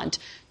respond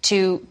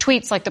to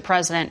tweets like the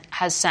president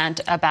has sent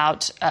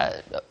about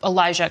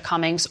Elijah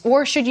Cummings,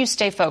 or should you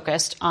stay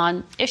focused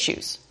on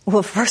issues?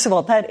 Well, first of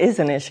all, that is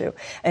an issue,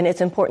 and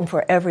it's important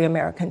for every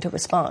American to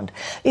respond.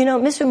 You know,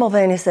 Mr.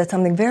 Mulvaney said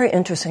something very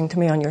interesting to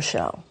me on your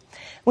show.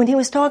 When he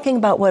was talking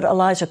about what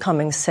Elijah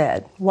Cummings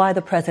said, why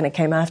the president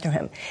came after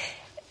him,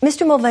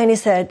 Mr. Mulvaney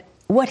said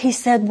what he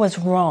said was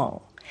wrong.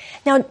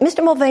 Now,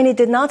 Mr. Mulvaney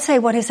did not say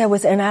what he said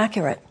was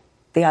inaccurate,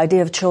 the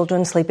idea of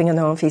children sleeping in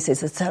their own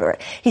feces, etc.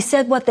 He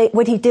said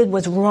what he did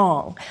was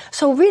wrong.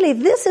 So really,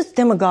 this is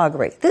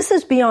demagoguery. This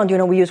is beyond,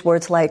 we use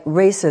words like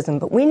racism,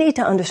 but we need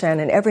to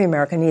understand, and every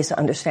American needs to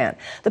understand,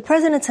 the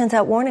president sends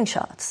out warning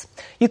shots.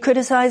 You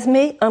criticize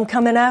me, I'm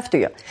coming after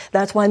you.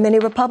 That's why many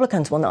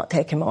Republicans will not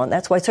take him on.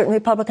 That's why certain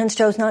Republicans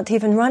chose not to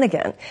even run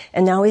again.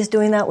 And now he's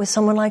doing that with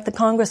someone like the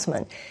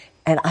congressman.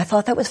 And I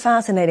thought that was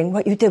fascinating.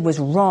 What you did was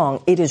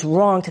wrong. It is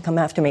wrong to come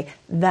after me.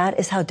 That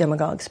is how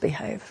demagogues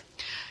behave.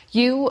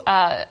 You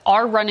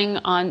are running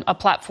on a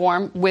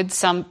platform with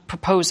some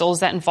proposals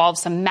that involve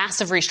some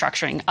massive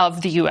restructuring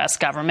of the U.S.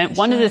 government.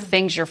 One of the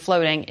things you're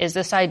floating is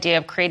this idea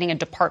of creating a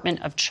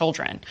Department of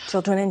Children.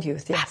 Children and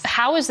youth, yes.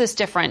 How is this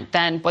different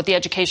than what the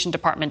Education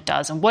Department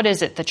does, and what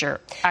is it that you're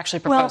actually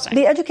proposing?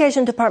 Well, the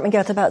Education Department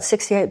gets about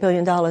 $68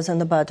 billion in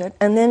the budget.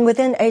 And then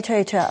within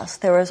HHS,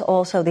 there is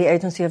also the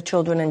Agency of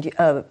Children and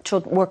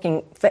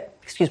Children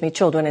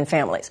and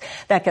Families.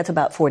 That gets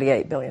about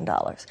 $48 billion.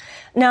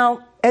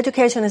 Now,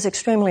 education is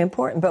extremely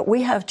important, but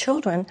we have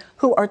children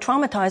who are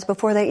traumatized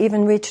before they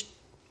even reach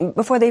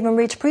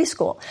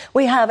preschool.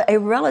 We have a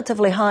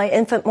relatively high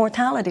infant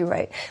mortality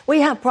rate.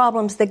 We have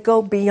problems that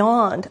go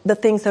beyond the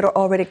things that are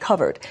already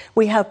covered.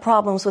 We have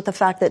problems with the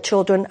fact that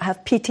children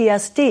have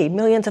PTSD.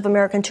 Millions of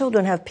American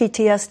children have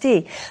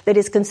PTSD that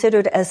is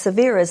considered as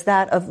severe as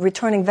that of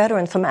returning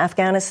veterans from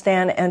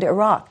Afghanistan and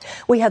Iraq.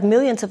 We have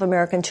millions of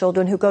American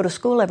children who go to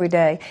school every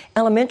day,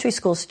 elementary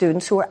school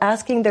students who are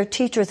asking their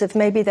teachers if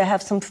maybe they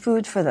have some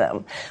food for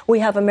them. We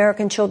have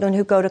American children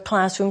who go to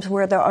classrooms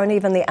where there aren't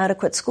even the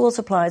adequate school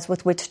supplies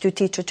with which needs to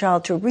teach a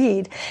child to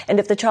read. And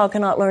if the child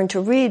cannot learn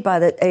to read by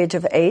the age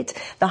of 8,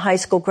 the high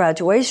school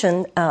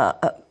graduation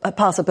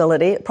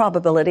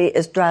probability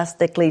is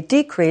drastically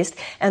decreased,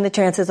 and the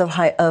chances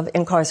of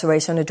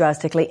incarceration are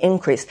drastically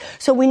increased.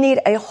 So we need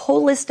a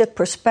holistic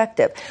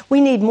perspective.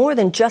 We need more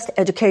than just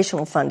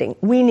educational funding.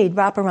 We need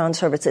wraparound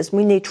services.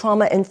 We need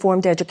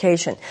trauma-informed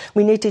education.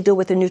 We need to deal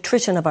with the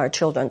nutrition of our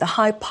children, the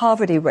high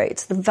poverty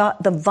rates,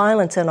 the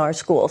violence in our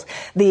schools,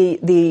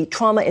 the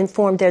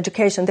trauma-informed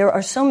education. There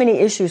are so many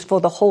issues for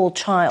the whole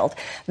child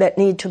that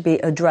need to be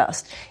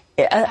addressed.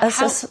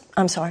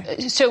 I'm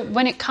sorry. So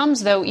when it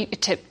comes, though,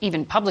 to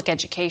even public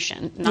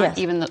education, not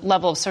even the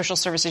level of social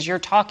services you're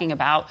talking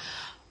about,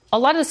 a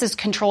lot of this is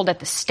controlled at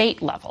the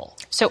state level.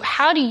 So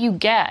how do you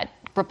get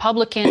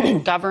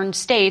Republican-governed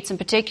states in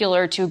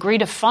particular to agree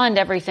to fund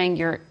everything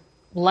you're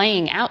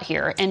laying out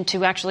here and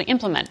to actually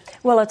implement?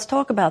 Well, let's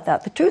talk about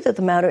that. The truth of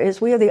the matter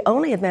is we are the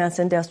only advanced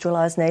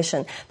industrialized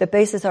nation that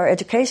bases our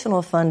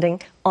educational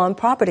funding on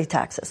property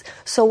taxes.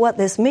 So what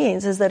this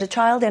means is that a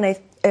child in a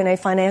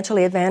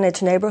financially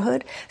advantaged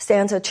neighborhood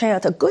stands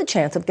a good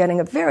chance of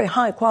getting a very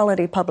high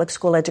quality public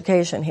school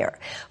education here.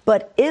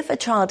 But if a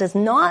child does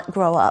not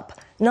grow up,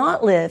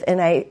 not live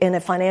in a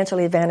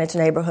financially advantaged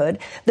neighborhood,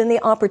 then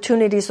the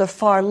opportunities are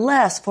far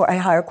less for a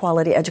higher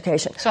quality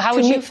education. So how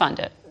would you fund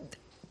it?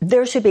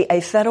 There should be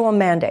a federal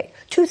mandate.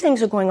 Two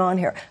things are going on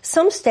here.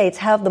 Some states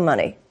have the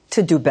money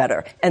to do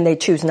better, and they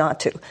choose not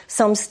to.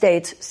 Some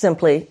states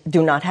simply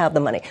do not have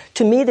the money.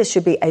 To me, this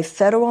should be a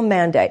federal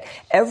mandate.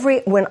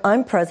 When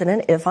I'm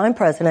president, if I'm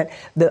president,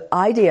 the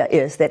idea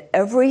is that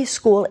every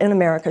school in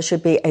America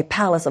should be a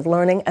palace of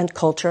learning and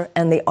culture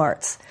and the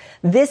arts.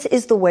 This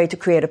is the way to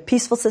create a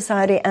peaceful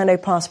society and a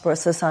prosperous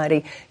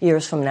society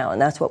years from now,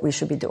 and that's what we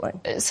should be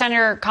doing.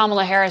 Senator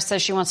Kamala Harris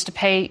says she wants to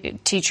pay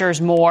teachers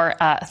more,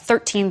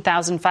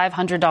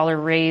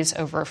 $13,500 raise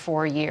over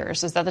 4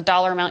 years. Is that the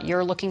dollar amount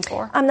you're looking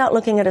for? I'm not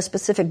looking at a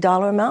specific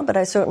dollar amount, but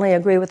I certainly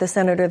agree with the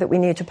senator that we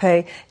need to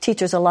pay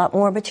teachers a lot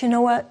more. But you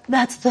know what?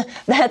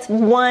 That's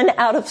one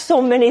out of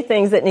so many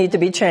things that need to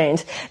be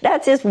changed.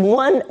 That's just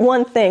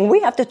one thing.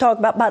 We have to talk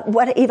about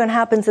what even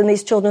happens in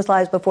these children's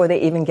lives before they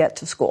even get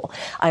to school.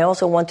 I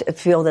also want to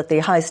feel that the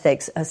high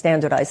stakes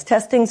standardized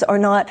testings are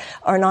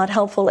not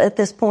helpful at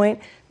this point.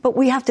 But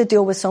we have to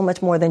deal with so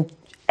much more than,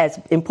 as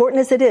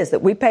important as it is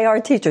that we pay our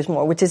teachers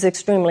more, which is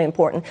extremely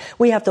important.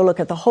 We have to look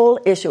at the whole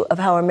issue of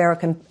how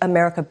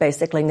America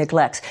basically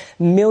neglects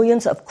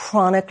millions of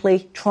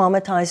chronically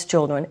traumatized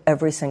children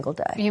every single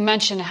day. You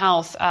mentioned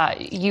health.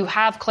 You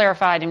have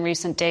clarified in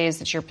recent days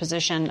that your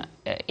position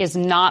is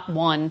not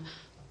one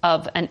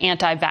of an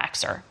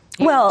anti-vaxxer.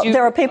 Well,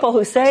 there are people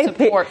who say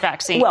support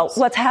vaccines. Well,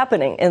 what's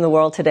happening in the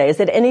world today is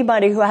that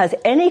anybody who has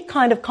any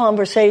kind of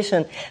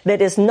conversation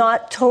that is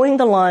not towing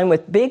the line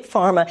with big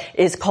pharma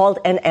is called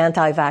an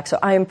anti-vaxxer.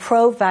 I am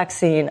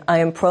pro-vaccine. I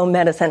am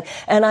pro-medicine.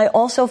 And I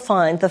also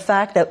find the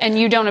fact that... And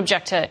you don't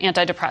object to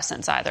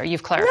antidepressants either.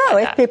 You've clarified that. No,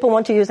 if people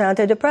want to use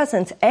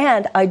antidepressants.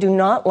 And I do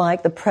not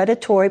like the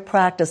predatory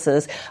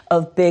practices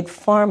of big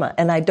pharma.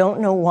 And I don't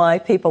know why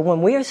people,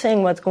 when we are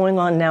seeing what's going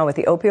on now with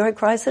the opioid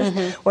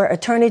crisis, where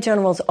attorney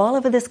generals all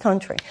over this country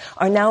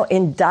are now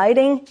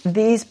indicting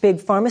these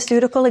big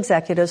pharmaceutical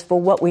executives for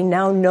what we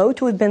now know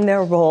to have been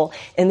their role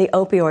in the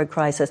opioid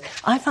crisis.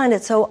 I find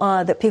it so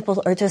odd that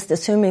people are just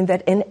assuming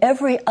that in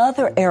every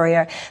other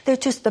area, they're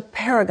just the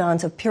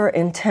paragons of pure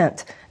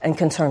intent and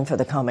concern for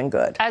the common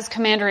good. As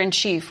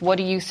Commander-in-Chief, what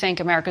do you think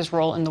America's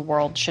role in the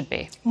world should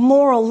be?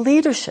 Moral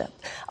leadership.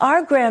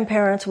 Our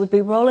grandparents would be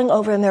rolling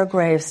over in their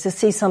graves to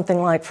see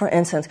something like, for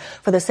instance,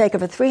 for the sake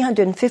of a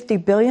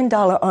 $350 billion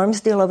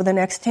arms deal over the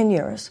next 10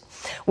 years,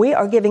 we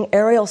are giving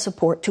aerial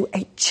support to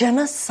a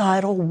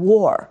genocidal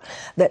war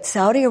that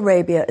Saudi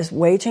Arabia is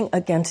waging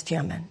against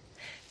Yemen.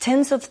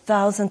 Tens of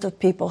thousands of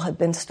people have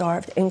been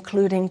starved,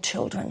 including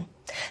children.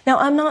 Now,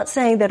 I'm not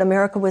saying that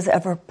America was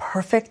ever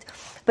perfect,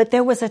 but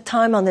there was a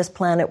time on this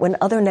planet when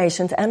other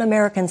nations and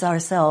Americans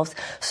ourselves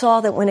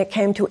saw that when it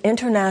came to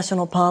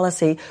international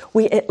policy,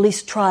 we at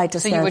least tried to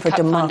stand for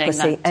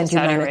democracy and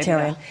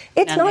humanitarian.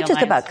 It's not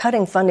just about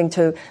cutting funding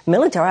to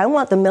military. I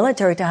want the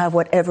military to have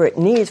whatever it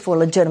needs for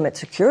legitimate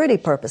security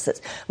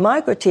purposes.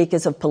 My critique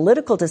is of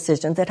political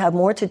decisions that have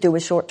more to do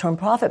with short-term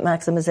profit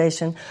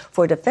maximization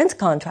for defense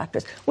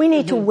contractors. We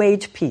need to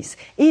wage peace.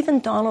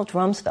 Even Donald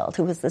Rumsfeld,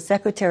 who was the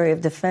Secretary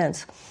of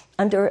Defense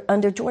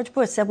under George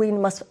Bush, said we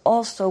must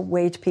also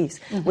wage peace,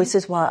 which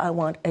is why I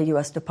want a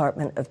U.S.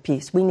 Department of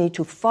Peace. We need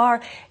to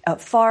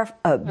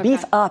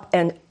beef up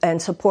and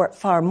support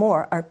far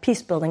more our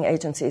peace-building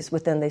agencies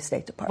within the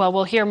State Department. Well,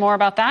 we'll hear more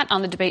about that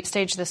on the debate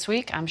stage this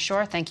week, I'm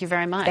sure. Thank you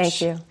very much.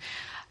 Thank you.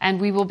 And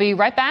we will be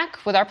right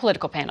back with our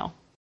political panel.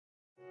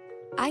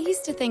 I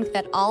used to think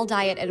that all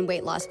diet and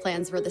weight loss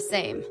plans were the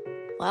same.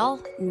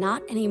 Well,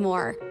 not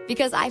anymore,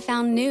 because I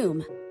found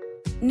Noom.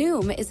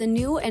 Noom is a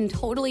new and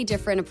totally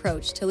different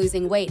approach to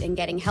losing weight and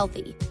getting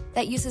healthy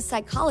that uses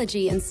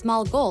psychology and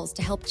small goals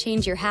to help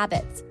change your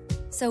habits.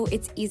 So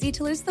it's easy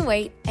to lose the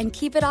weight and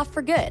keep it off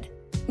for good.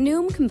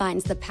 Noom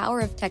combines the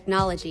power of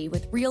technology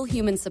with real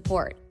human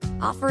support,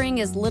 offering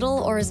as little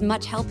or as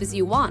much help as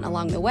you want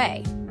along the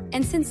way.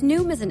 And since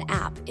Noom is an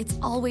app, it's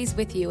always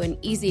with you and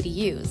easy to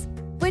use,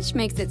 which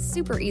makes it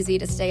super easy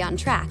to stay on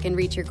track and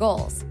reach your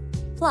goals.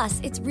 Plus,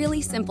 it's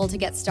really simple to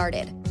get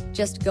started.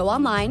 Just go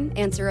online,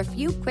 answer a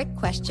few quick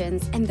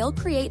questions, and they'll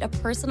create a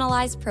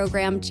personalized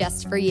program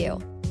just for you.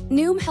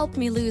 Noom helped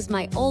me lose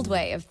my old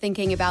way of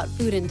thinking about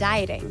food and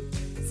dieting.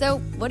 So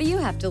what do you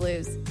have to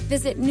lose?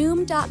 Visit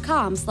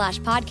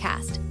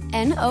Noom.com/podcast,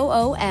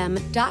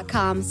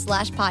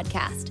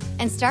 NOOM.com/podcast,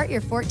 and start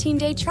your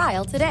 14-day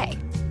trial today.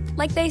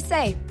 Like they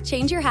say,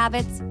 change your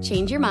habits,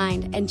 change your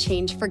mind, and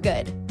change for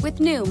good with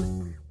Noom.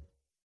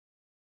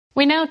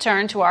 We now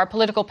turn to our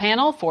political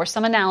panel for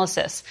some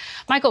analysis.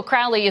 Michael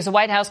Crowley is a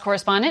White House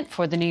correspondent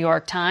for The New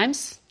York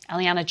Times.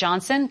 Eliana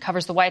Johnson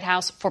covers the White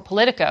House for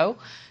Politico.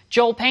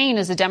 Joel Payne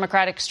is a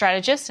Democratic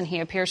strategist, and he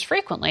appears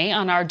frequently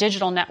on our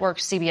digital network,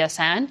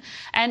 CBSN.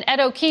 And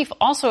Ed O'Keefe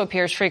also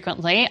appears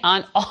frequently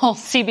on all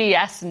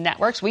CBS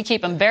networks. We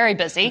keep him very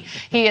busy.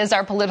 He is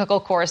our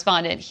political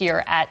correspondent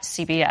here at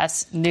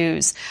CBS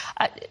News.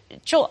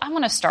 Joel, I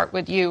want to start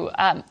with you.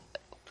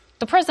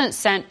 The president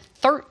sent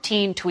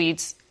 13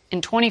 tweets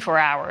in 24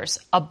 hours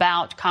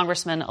about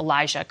Congressman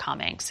Elijah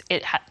Cummings.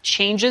 It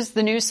changes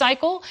the news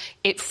cycle.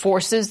 It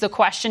forces the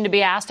question to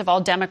be asked of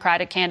all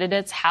Democratic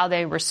candidates how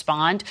they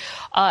respond.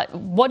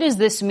 What does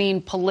this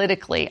mean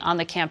politically on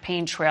the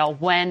campaign trail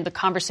when the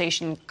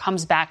conversation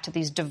comes back to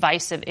these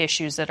divisive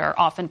issues that are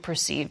often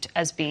perceived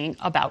as being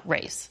about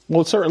race?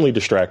 Well, it's certainly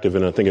distractive,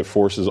 and I think it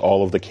forces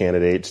all of the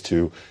candidates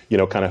to,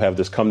 kind of have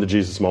this come to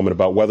Jesus moment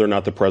about whether or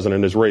not the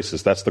president is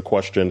racist. That's the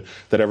question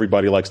that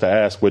everybody likes to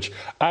ask, which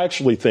I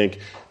actually think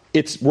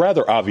it's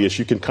rather obvious.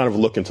 You can kind of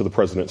look into the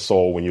president's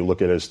soul when you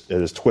look at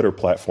his Twitter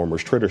platform or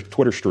his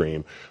Twitter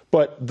stream.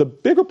 But the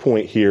bigger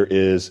point here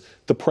is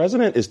the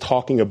president is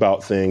talking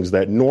about things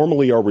that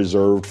normally are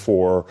reserved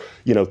for,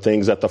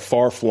 things at the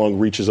far-flung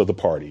reaches of the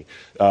party.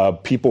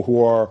 People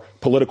who are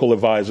political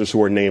advisors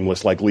who are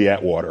nameless, like Lee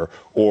Atwater,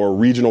 or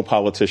regional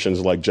politicians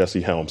like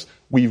Jesse Helms.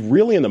 We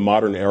really, in the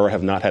modern era,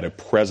 have not had a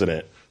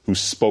president who's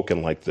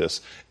spoken like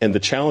this. And the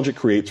challenge it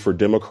creates for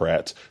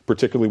Democrats,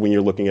 particularly when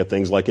you're looking at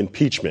things like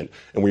impeachment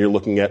and when you're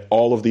looking at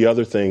all of the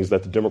other things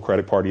that the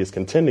Democratic Party is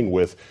contending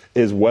with,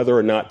 is whether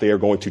or not they are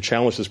going to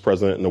challenge this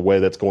president in a way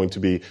that's going to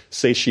be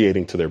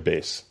satiating to their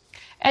base.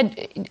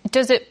 Ed,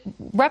 does it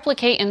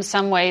replicate in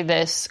some way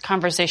this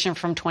conversation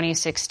from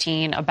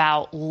 2016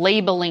 about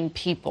labeling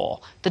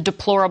people? The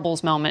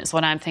deplorables moment is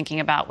what I'm thinking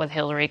about with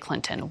Hillary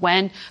Clinton.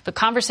 When the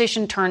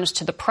conversation turns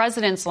to the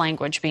president's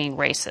language being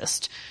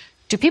racist,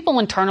 do people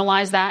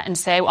internalize that and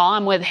say, well,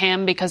 I'm with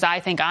him because I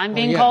think I'm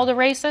being called a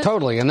racist?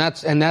 Totally. And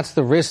that's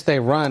the risk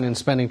they run in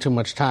spending too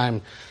much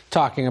time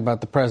talking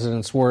about the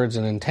president's words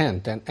and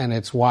intent. And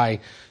it's why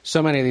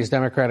so many of these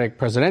Democratic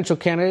presidential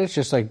candidates,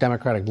 just like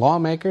Democratic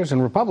lawmakers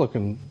and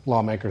Republican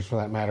lawmakers for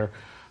that matter,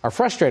 are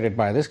frustrated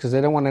by this because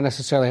they don't want to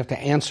necessarily have to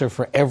answer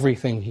for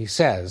everything he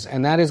says.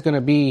 And that is going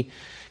to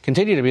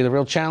continue to be the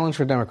real challenge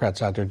for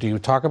Democrats out there. Do you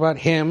talk about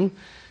him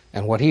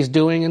and what he's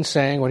doing and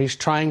saying, what he's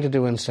trying to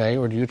do and say,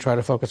 or do you try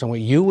to focus on what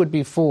you would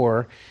be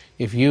for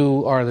if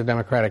you are the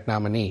Democratic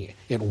nominee?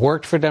 It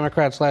worked for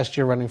Democrats last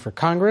year running for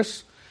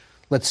Congress.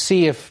 Let's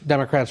see if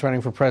Democrats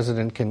running for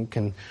president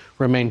can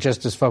remain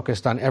just as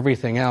focused on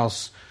everything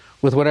else,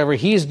 with whatever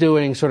he's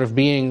doing sort of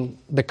being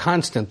the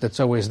constant that's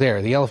always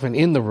there, the elephant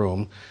in the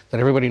room that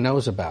everybody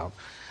knows about.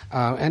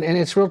 And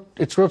it's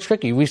real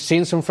tricky. We've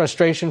seen some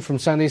frustration from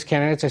some of these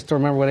candidates. I still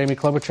remember what Amy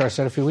Klobuchar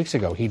said a few weeks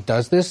ago. He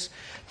does this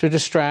to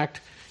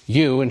distract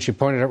you, and she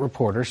pointed at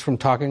reporters, from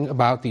talking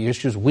about the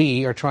issues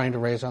we are trying to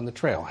raise on the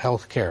trail: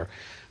 health care,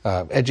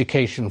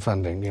 education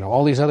funding,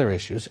 all these other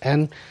issues.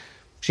 And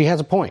she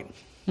has a point.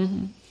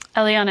 Mm-hmm.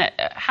 Eliana,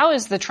 how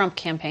is the Trump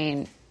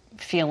campaign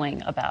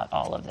feeling about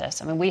all of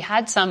this? I mean, we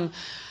had some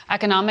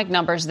economic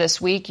numbers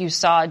this week. You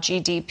saw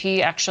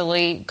GDP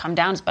actually come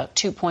down. It's about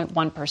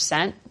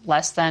 2.1%,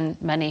 less than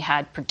many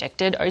had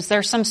predicted. Or is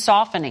there some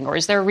softening, or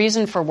is there a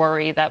reason for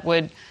worry that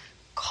would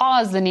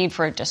cause the need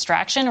for a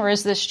distraction, or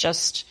is this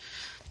just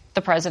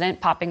the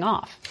president popping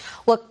off?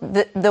 Look,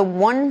 the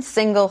one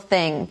single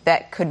thing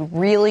that could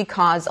really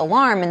cause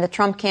alarm in the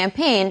Trump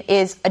campaign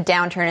is a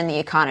downturn in the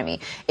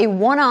economy. A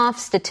one-off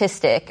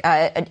statistic,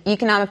 an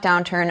economic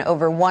downturn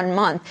over 1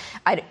 month,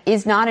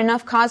 is not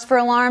enough cause for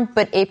alarm,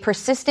 but a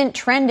persistent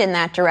trend in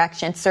that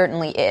direction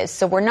certainly is.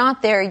 So we're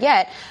not there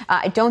yet.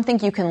 I don't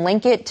think you can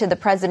link it to the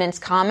president's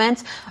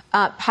comments.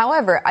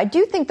 However, I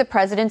do think the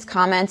president's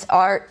comments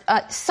are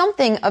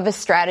something of a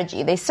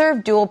strategy. They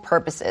serve dual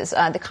purposes.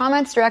 The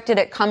comments directed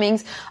at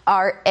Cummings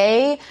are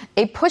a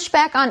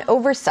pushback on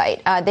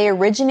oversight. They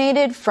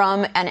originated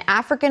from an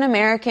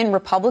African-American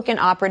Republican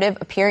operative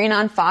appearing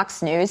on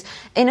Fox News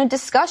in a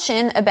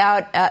discussion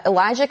about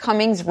Elijah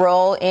Cummings'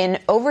 role in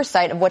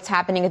oversight of what's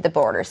happening at the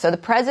border. So the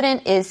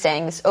president is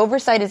saying this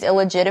oversight is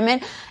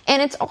illegitimate,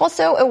 and it's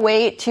also a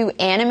way to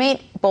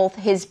animate both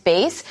his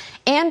base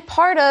and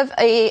part of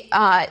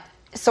a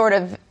sort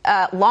of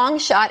long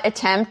shot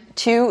attempt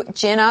to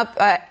gin up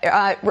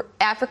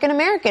African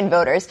American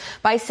voters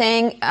by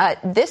saying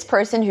this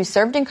person who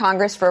served in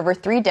Congress for over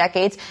 3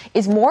 decades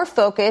is more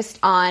focused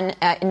on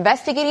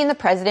investigating the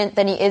president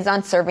than he is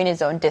on serving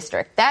his own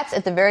district. That's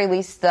at the very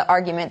least the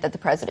argument that the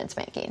president's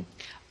making.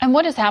 And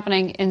what is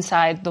happening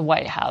inside the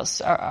White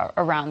House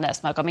around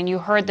this, Michael? I mean, you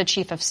heard the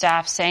chief of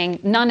staff saying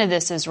none of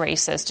this is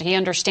racist. He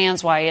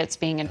understands why it's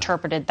being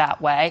interpreted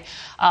that way.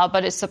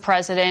 But it's the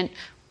president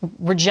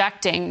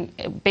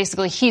rejecting,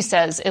 basically, he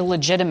says,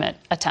 illegitimate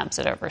attempts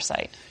at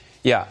oversight.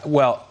 Yeah,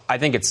 well, I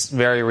think it's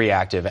very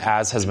reactive,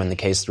 as has been the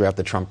case throughout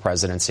the Trump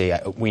presidency.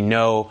 We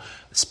know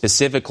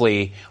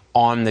specifically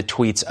on the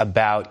tweets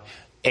about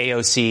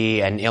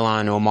AOC and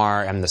Ilhan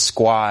Omar and the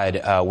squad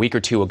a week or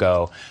two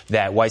ago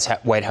that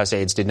White House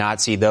aides did not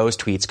see those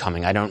tweets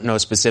coming. I don't know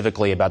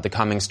specifically about the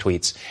Cummings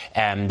tweets.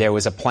 And there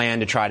was a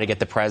plan to try to get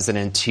the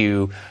president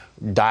to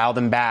dial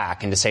them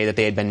back and to say that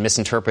they had been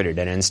misinterpreted.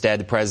 And instead,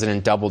 the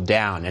president doubled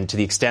down. And to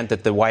the extent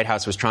that the White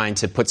House was trying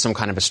to put some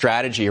kind of a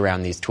strategy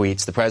around these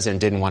tweets, the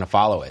president didn't want to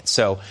follow it.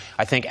 So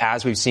I think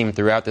as we've seen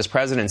throughout this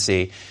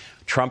presidency,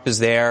 Trump is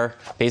there,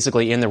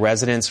 basically in the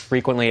residence,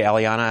 frequently,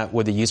 Eliana,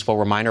 with a useful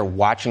reminder,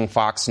 watching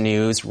Fox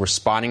News,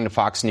 responding to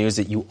Fox News,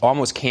 that you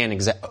almost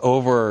can't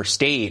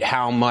overstate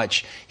how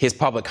much his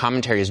public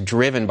commentary is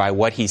driven by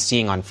what he's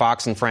seeing on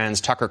Fox and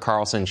Friends, Tucker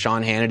Carlson,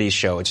 Sean Hannity's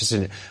show. It's just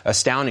an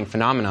astounding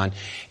phenomenon.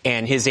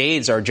 And his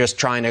aides are just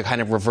trying to kind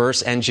of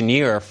reverse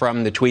engineer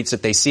from the tweets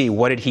that they see.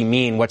 What did he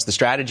mean? What's the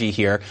strategy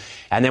here?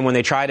 And then when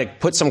they try to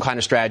put some kind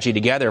of strategy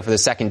together for the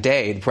second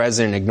day, the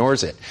president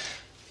ignores it.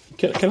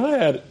 Can I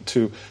add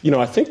to,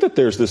 I think that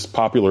there's this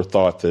popular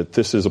thought that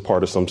this is a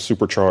part of some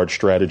supercharged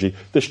strategy,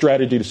 the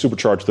strategy to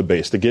supercharge the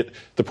base, to get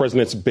the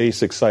president's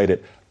base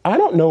excited. I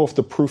don't know if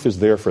the proof is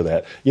there for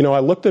that. I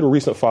looked at a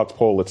recent Fox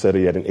poll that said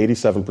he had an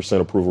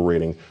 87% approval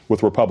rating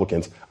with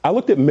Republicans. I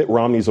looked at Mitt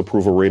Romney's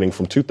approval rating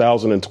from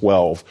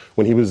 2012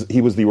 when he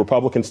was the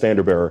Republican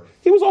standard bearer.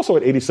 He was also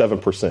at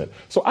 87%.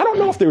 So I don't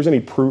know if there's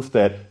any proof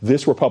that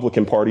this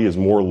Republican Party is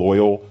more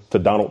loyal to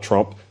Donald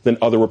Trump than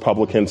other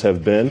Republicans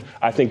have been.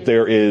 I think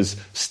there is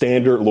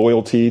standard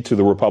loyalty to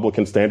the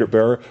Republican standard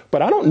bearer,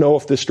 but I don't know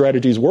if this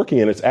strategy is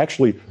working, and it's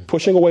actually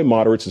pushing away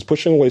moderates, it's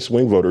pushing away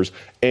swing voters,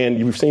 and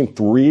you've seen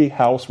 3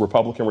 House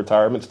Republican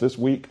retirements this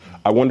week.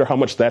 I wonder how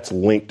much that's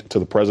linked to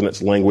the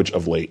president's language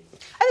of late.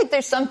 I think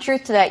there's some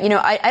truth to that.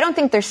 I don't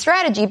think there's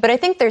strategy, but I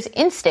think there's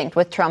instinct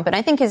with Trump. And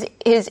I think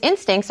his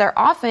instincts are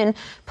often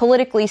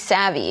politically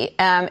savvy.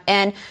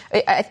 And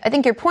I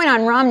think your point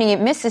on Romney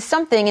misses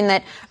something in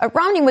that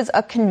Romney was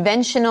a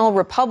conventional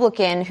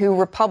Republican who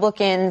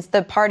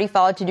the party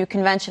followed to do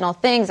conventional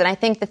things. And I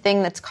think the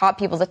thing that's caught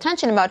people's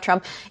attention about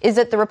Trump is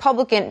that the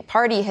Republican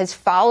Party has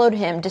followed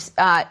him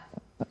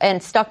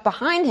and stuck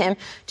behind him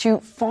to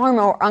far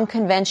more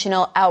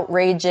unconventional,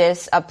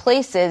 outrageous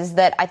places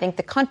that I think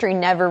the country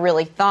never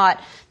really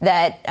thought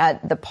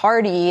that the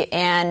party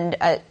and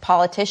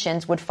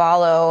politicians would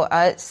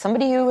follow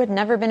somebody who had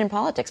never been in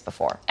politics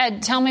before.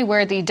 Ed, tell me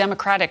where the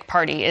Democratic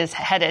Party is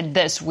headed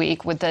this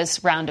week with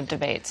this round of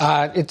debates.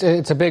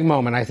 It's a big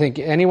moment. I think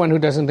anyone who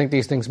doesn't think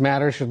these things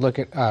matter should look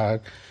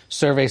at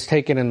surveys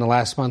taken in the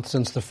last month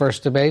since the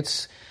first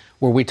debates.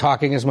 Were we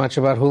talking as much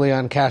about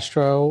Julian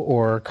Castro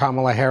or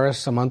Kamala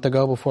Harris a month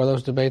ago before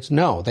those debates?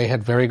 No, they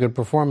had very good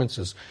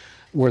performances.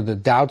 Were the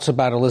doubts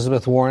about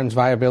Elizabeth Warren's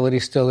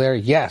viability still there?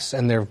 Yes,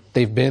 and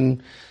they've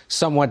been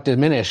somewhat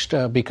diminished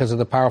because of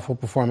the powerful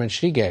performance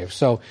she gave.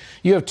 So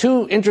you have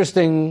 2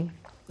 interesting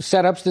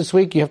setups this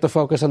week. You have to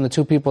focus on the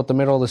 2 people at the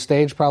middle of the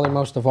stage, probably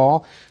most of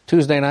all.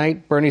 Tuesday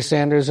night, Bernie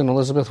Sanders and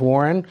Elizabeth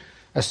Warren,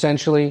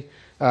 essentially,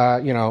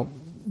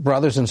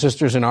 brothers and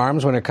sisters in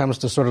arms when it comes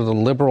to sort of the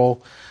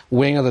liberal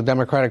wing of the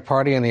Democratic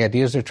Party and the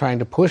ideas they're trying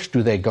to push.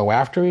 Do they go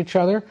after each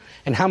other?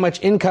 And how much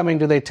incoming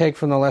do they take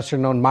from the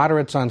lesser-known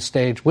moderates on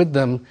stage with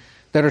them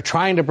that are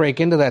trying to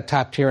break into that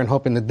top tier and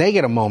hoping that they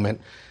get a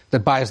moment that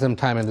buys them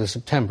time into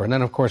September? And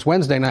then, of course,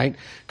 Wednesday night,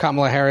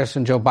 Kamala Harris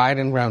and Joe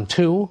Biden, round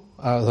 2.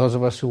 Those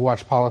of us who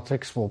watch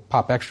politics will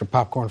pop extra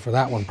popcorn for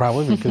that one,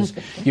 probably, because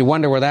you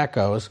wonder where that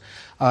goes.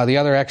 The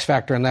other X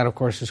factor in that, of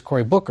course, is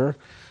Cory Booker,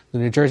 the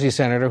New Jersey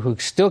senator who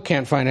still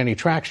can't find any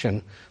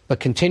traction,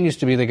 but continues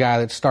to be the guy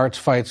that starts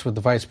fights with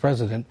the vice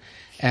president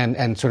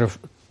and sort of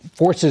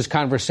forces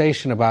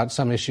conversation about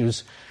some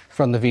issues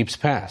from the Veep's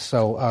past.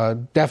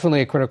 So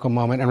definitely a critical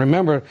moment. And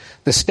remember,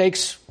 the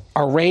stakes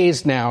are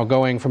raised now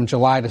going from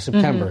July to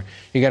September.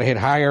 Mm-hmm. You got to hit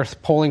higher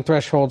polling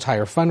thresholds,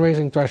 higher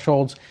fundraising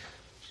thresholds.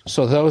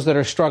 So those that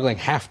are struggling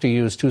have to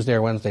use Tuesday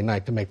or Wednesday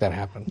night to make that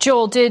happen.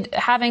 Joel, did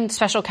having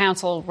special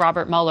counsel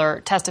Robert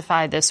Mueller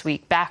testify this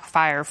week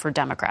backfire for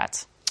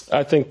Democrats?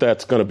 I think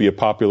that's going to be a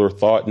popular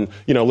thought. And,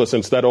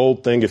 listen, it's that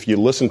old thing. If you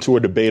listen to a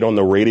debate on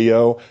the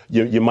radio,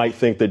 you might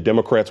think that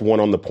Democrats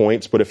won on the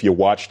points. But if you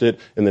watched it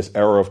in this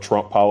era of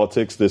Trump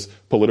politics, this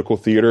political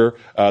theater,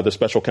 the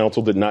special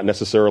counsel did not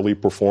necessarily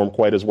perform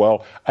quite as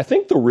well. I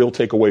think the real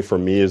takeaway for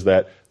me is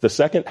that The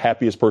second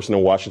happiest person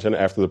in Washington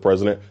after the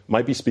president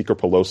might be Speaker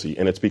Pelosi.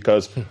 And it's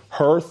because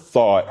her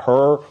thought,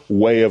 her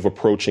way of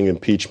approaching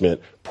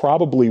impeachment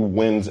probably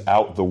wins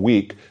out the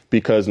week,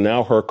 because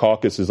now her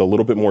caucus is a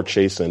little bit more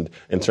chastened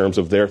in terms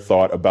of their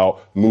thought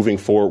about moving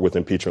forward with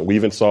impeachment. We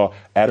even saw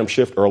Adam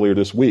Schiff earlier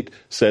this week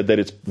said that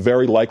it's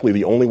very likely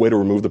the only way to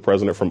remove the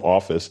president from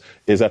office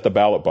is at the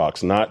ballot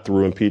box, not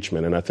through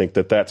impeachment. And I think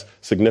that that's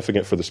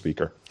significant for the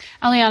speaker.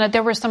 Aliana,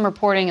 there was some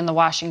reporting in the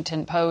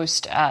Washington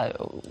Post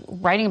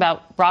writing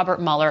about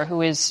Robert Mueller,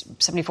 who is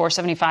 74,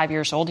 75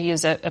 years old. He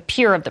is a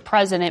peer of the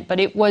president,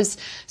 but it was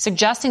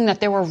suggesting that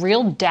there were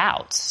real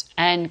doubts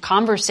and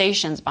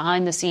conversations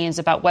behind the scenes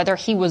about whether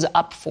he was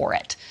up for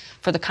it,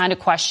 for the kind of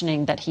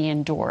questioning that he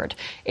endured.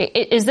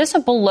 Is this a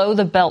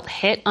below-the-belt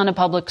hit on a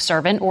public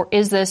servant, or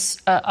is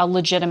this a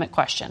legitimate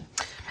question?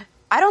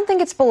 I don't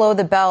think it's below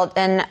the belt,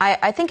 and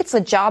I think it's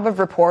the job of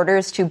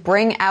reporters to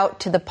bring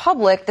out to the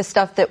public the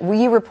stuff that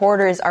we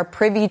reporters are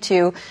privy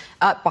to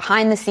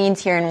behind the scenes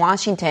here in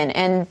Washington.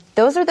 And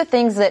those are the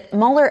things that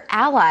Mueller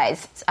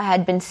allies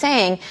had been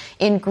saying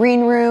in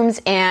green rooms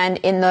and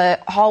in the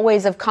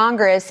hallways of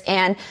Congress.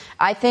 And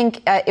I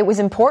think it was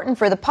important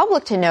for the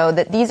public to know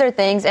that these are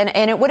things,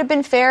 and it would have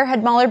been fair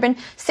had Mueller been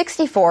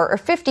 64 or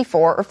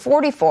 54 or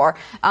 44.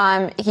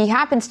 He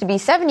happens to be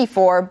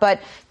 74,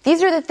 but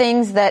these are the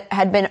things that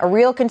had been a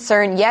real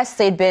concern. Yes,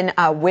 they'd been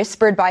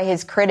whispered by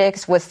his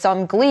critics with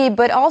some glee,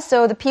 but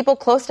also the people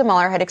close to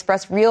Mueller had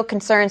expressed real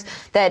concerns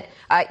that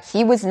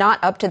he was not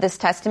up to this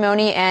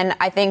testimony. And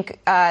I think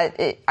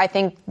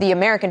the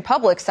American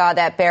public saw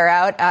that bear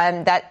out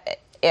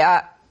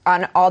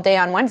on all day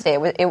on Wednesday.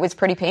 It was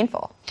pretty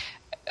painful.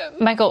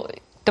 Michael,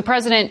 the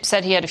president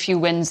said he had a few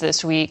wins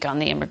this week on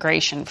the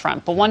immigration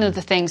front, but one of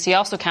the things he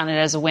also counted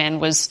as a win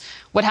was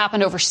what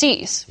happened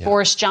overseas. Yeah.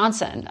 Boris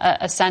Johnson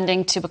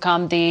ascending to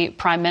become the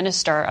prime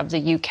minister of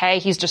the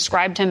UK. He's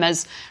described him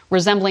as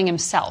resembling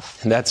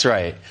himself. That's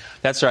right.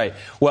 That's right.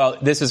 Well,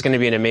 this is going to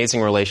be an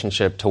amazing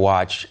relationship to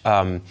watch.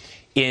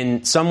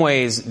 In some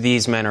ways,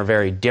 these men are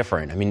very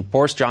different. I mean,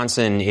 Boris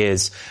Johnson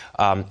is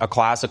a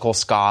classical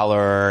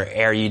scholar,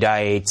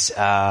 erudite,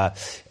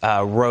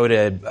 wrote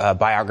a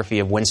biography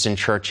of Winston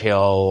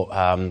Churchill,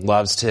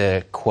 loves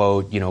to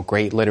quote,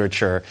 great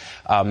literature.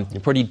 A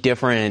pretty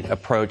different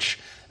approach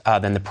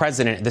than the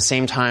president. At the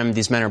same time,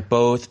 these men are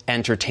both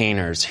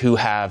entertainers who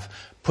have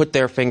put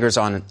their fingers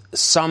on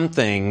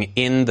something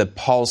in the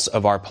pulse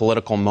of our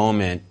political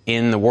moment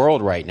in the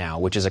world right now,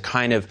 which is a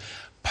kind of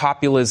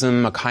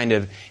populism, a kind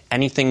of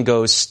anything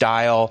goes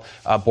style.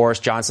 Boris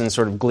Johnson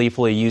sort of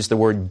gleefully used the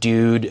word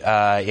dude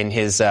in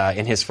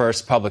his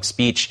first public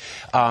speech,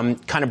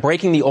 kind of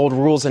breaking the old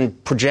rules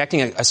and projecting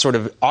a sort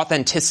of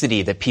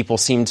authenticity that people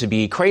seem to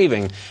be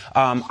craving.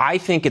 I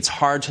think it's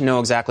hard to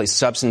know exactly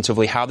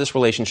substantively how this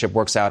relationship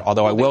works out,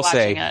 although I will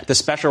say the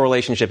special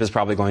relationship is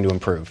probably going to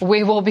improve.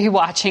 We will be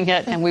watching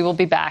it, and we will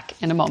be back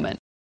in a moment.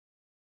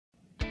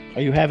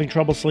 Are you having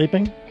trouble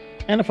sleeping?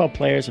 NFL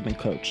players have been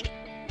coached.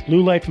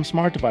 Blue light from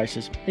smart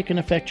devices, it can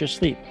affect your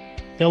sleep.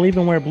 They'll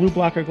even wear blue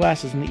blocker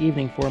glasses in the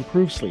evening for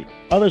improved sleep.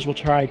 Others will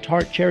try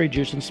tart cherry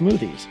juice in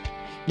smoothies.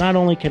 Not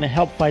only can it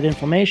help fight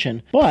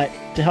inflammation, but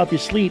to help you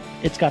sleep,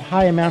 it's got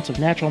high amounts of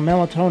natural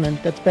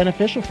melatonin that's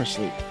beneficial for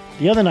sleep.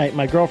 The other night,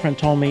 my girlfriend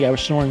told me I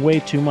was snoring way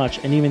too much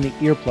and even the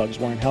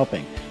earplugs weren't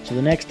helping. So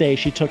the next day,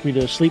 she took me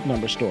to a Sleep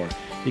Number store,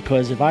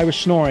 because if I was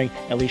snoring,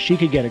 at least she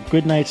could get a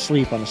good night's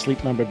sleep on a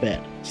Sleep Number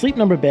bed. Sleep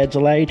Number beds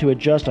allow you to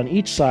adjust on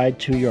each side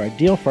to your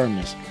ideal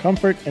firmness,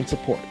 comfort, and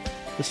support.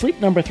 The Sleep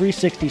Number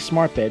 360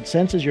 smart bed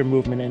senses your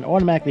movement and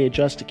automatically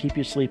adjusts to keep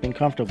you sleeping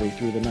comfortably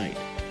through the night.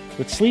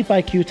 With Sleep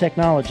IQ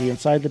technology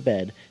inside the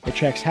bed, it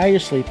tracks how you're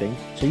sleeping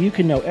so you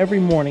can know every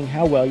morning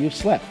how well you've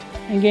slept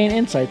and gain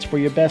insights for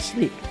your best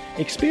sleep.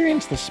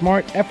 Experience the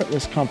smart,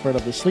 effortless comfort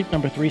of the Sleep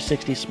Number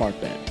 360 smart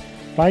bed.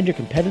 Find your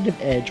competitive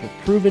edge with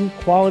proven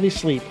quality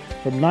sleep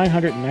from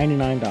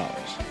 $999.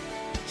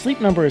 Sleep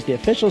Number is the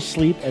official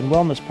sleep and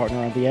wellness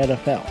partner of the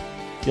NFL.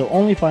 You'll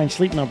only find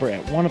Sleep Number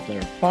at one of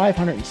their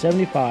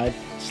 575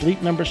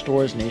 Sleep Number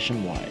stores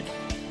nationwide.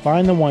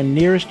 Find the one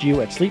nearest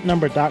you at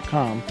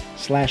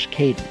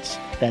sleepnumber.com/cadence.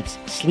 That's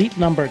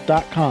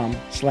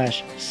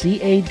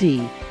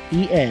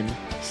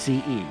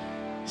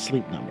sleepnumber.com/CADENCE.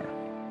 Sleep Number.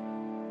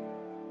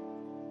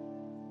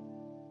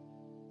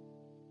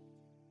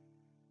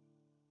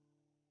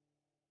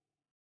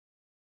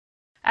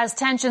 As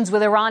tensions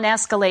with Iran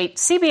escalate,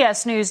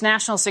 CBS News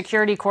national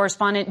security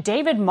correspondent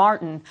David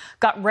Martin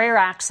got rare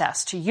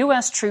access to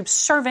U.S. troops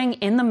serving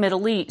in the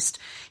Middle East.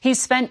 He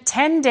spent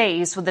 10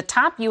 days with the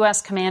top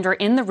U.S. commander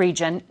in the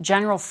region,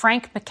 General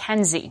Frank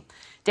McKenzie.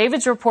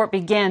 David's report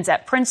begins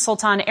at Prince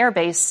Sultan Air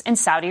Base in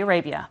Saudi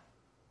Arabia.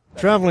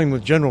 Traveling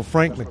with General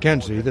Frank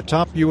McKenzie, the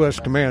top U.S.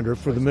 commander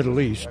for the Middle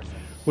East,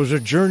 was a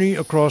journey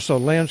across a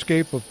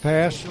landscape of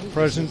past,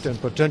 present, and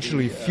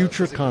potentially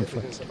future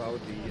conflict.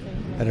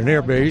 At an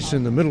air base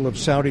in the middle of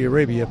Saudi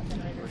Arabia,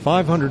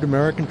 500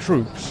 American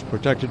troops,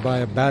 protected by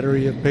a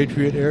battery of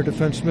Patriot air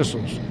defense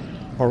missiles,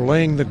 are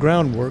laying the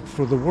groundwork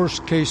for the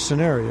worst-case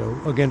scenario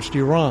against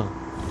Iran.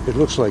 It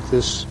looks like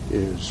this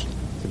is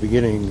the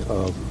beginning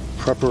of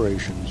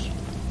preparations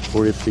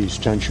for if these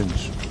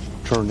tensions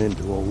turn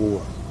into a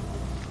war?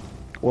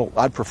 Well,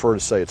 I'd prefer to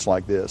say it's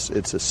like this.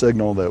 It's a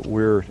signal that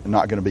we're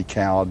not going to be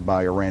cowed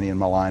by Iranian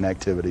malign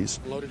activities.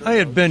 I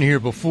had been here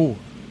before,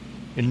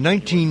 in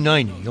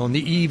 1990, on the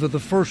eve of the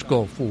first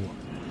Gulf War,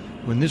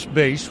 when this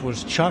base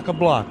was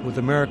chock-a-block with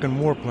American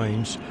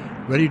warplanes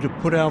ready to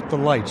put out the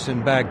lights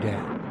in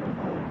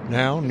Baghdad.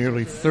 Now,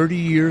 nearly 30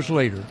 years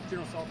later,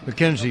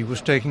 McKenzie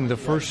was taking the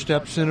first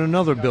steps in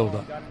another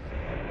buildup,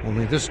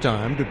 only this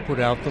time to put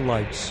out the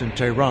lights in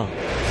Tehran.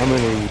 How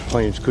many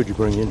planes could you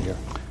bring in here?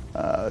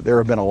 There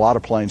have been a lot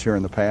of planes here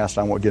in the past.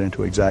 I won't get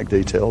into exact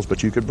details,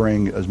 but you could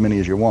bring as many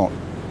as you want.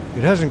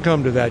 It hasn't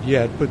come to that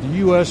yet, but the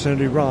U.S.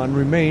 and Iran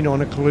remain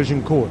on a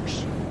collision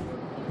course.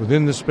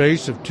 Within the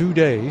space of 2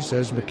 days,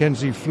 as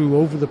McKenzie flew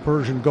over the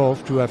Persian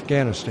Gulf to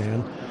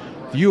Afghanistan,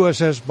 the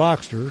USS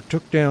Boxer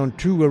took down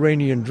 2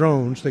 Iranian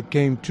drones that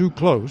came too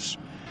close,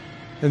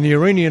 and the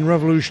Iranian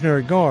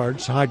Revolutionary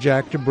Guards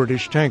hijacked a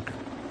British tanker.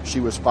 She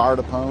was fired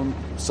upon,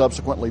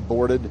 subsequently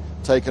boarded,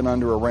 taken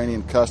under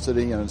Iranian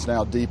custody, and is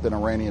now deep in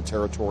Iranian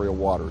territorial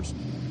waters.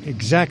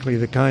 Exactly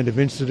the kind of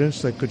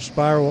incidents that could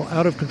spiral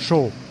out of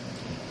control.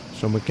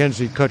 So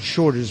McKenzie cut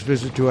short his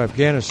visit to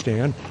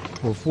Afghanistan,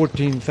 where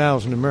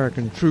 14,000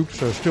 American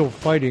troops are still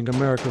fighting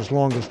America's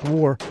longest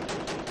war,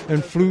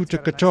 and flew to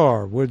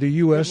Qatar, where the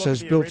U.S.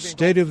 has built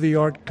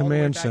state-of-the-art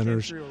command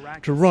centers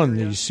to run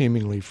these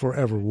seemingly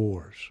forever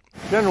wars.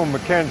 General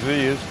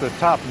McKenzie is the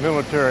top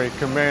military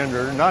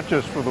commander, not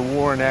just for the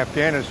war in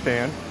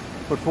Afghanistan,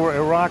 but for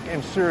Iraq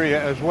and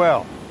Syria as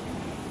well.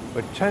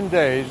 But 10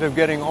 days of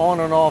getting on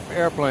and off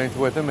airplanes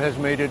with him has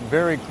made it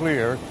very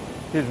clear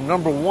his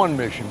number one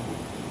mission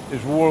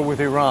is war with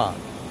Iran.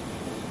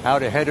 How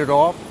to head it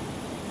off,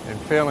 and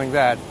failing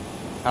that,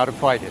 how to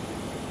fight it.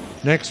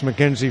 Next,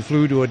 McKenzie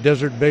flew to a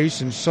desert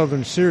base in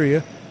southern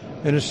Syria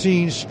in a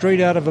scene straight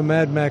out of a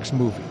Mad Max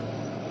movie.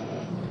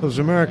 Those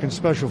American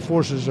Special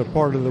Forces are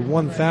part of the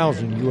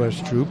 1,000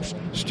 U.S. troops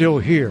still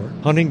here,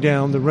 hunting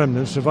down the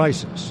remnants of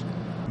ISIS.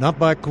 Not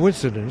by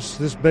coincidence,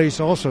 this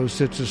base also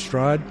sits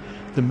astride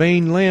the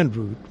main land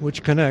route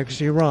which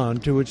connects Iran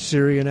to its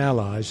Syrian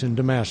allies in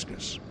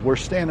Damascus. We're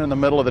standing in the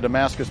middle of the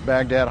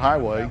Damascus-Baghdad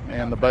highway,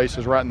 and the base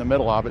is right in the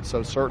middle of it,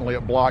 so certainly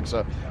it blocks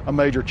a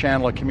major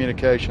channel of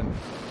communication.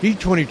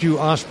 B-22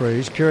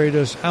 Ospreys carried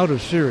us out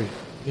of Syria,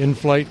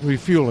 in-flight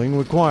refueling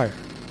required,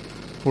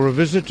 for a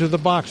visit to the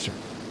Boxer,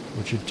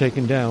 which had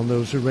taken down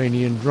those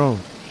Iranian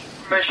drones.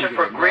 Mission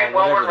for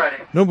Greenwell, we're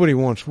ready. Nobody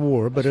wants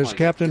war, but as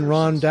Captain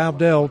Ron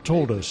Dowdell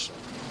told us,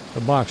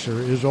 the Boxer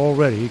is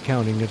already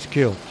counting its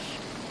kills.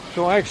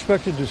 So I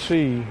expected to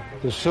see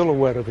the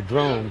silhouette of a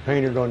drone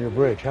painted on your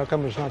bridge. How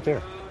come it's not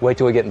there? Wait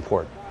till we get in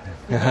port.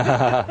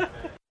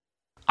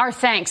 Our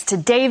thanks to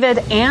David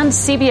and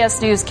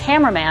CBS News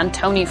cameraman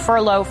Tony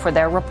Furlow for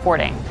their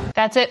reporting.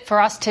 That's it for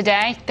us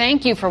today.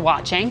 Thank you for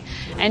watching.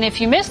 And if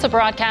you missed the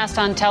broadcast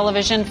on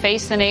television,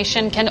 Face the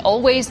Nation can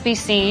always be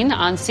seen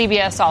on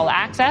CBS All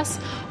Access,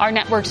 our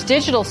network's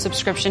digital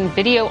subscription,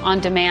 video on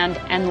demand,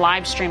 and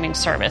live streaming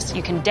service.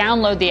 You can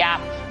download the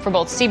app for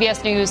both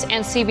CBS News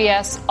and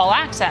CBS All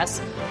Access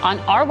on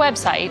our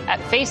website at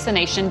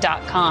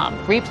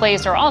facethenation.com.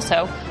 Replays are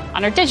also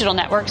on our digital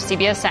network,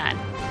 CBSN.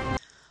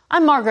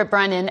 I'm Margaret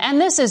Brennan,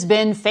 and this has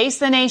been Face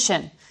the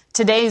Nation.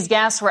 Today's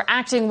guests were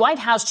Acting White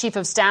House Chief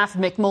of Staff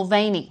Mick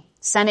Mulvaney,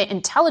 Senate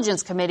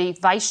Intelligence Committee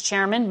Vice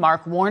Chairman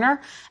Mark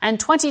Warner, and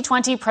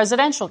 2020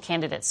 presidential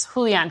candidates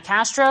Julian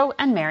Castro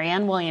and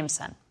Marianne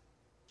Williamson.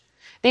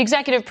 The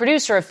executive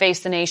producer of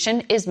Face the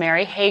Nation is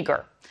Mary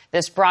Hager.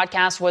 This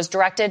broadcast was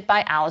directed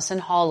by Allison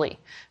Hawley.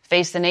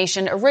 Face the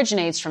Nation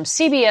originates from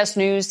CBS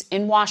News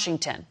in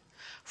Washington.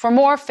 For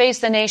more Face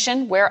the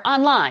Nation, we're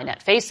online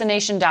at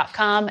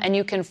facethenation.com, and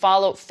you can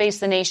follow Face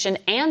the Nation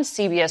and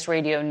CBS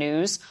Radio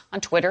News on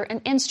Twitter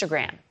and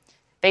Instagram.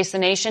 Face the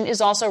Nation is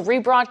also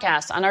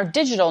rebroadcast on our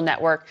digital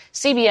network,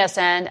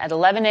 CBSN, at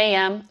 11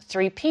 a.m.,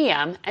 3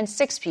 p.m., and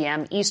 6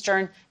 p.m.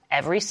 Eastern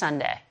every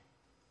Sunday.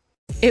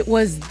 It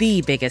was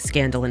the biggest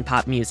scandal in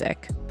pop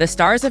music. The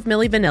stars of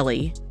Milli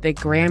Vanilli, the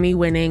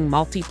Grammy-winning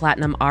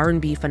multi-platinum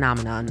R&B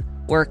phenomenon,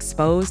 were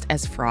exposed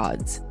as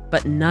frauds.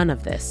 But none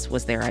of this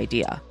was their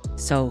idea.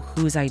 So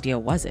whose idea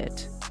was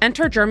it?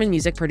 Enter German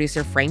music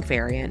producer Frank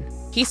Farian.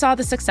 He saw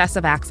the success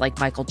of acts like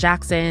Michael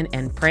Jackson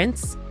and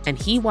Prince, and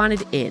he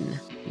wanted in,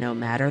 no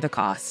matter the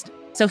cost.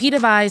 So he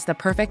devised the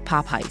perfect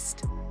pop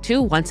heist.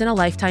 Two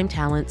once-in-a-lifetime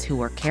talents who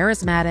were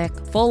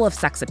charismatic, full of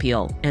sex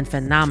appeal, and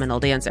phenomenal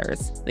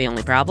dancers. The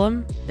only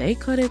problem? They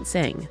couldn't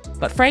sing.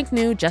 But Frank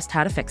knew just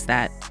how to fix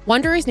that.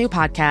 Wondery's new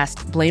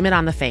podcast, Blame It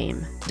on the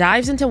Fame,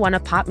 dives into one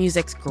of pop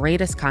music's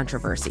greatest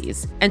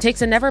controversies and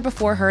takes a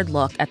never-before-heard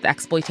look at the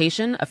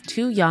exploitation of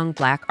two young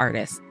Black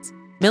artists.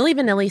 Milli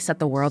Vanilli set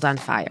the world on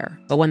fire,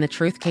 but when the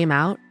truth came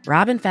out,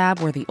 Rob and Fab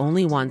were the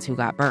only ones who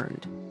got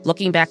burned.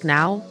 Looking back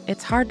now,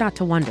 it's hard not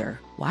to wonder,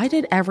 why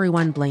did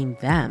everyone blame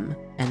them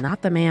and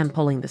not the man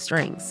pulling the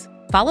strings?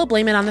 Follow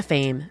Blame It on the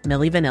Fame,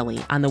 Milli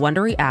Vanilli, on the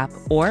Wondery app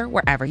or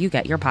wherever you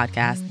get your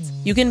podcasts.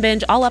 You can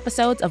binge all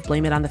episodes of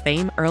Blame It on the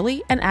Fame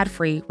early and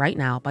ad-free right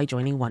now by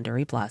joining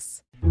Wondery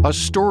Plus. A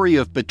story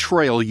of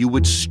betrayal you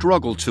would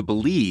struggle to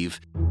believe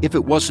if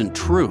it wasn't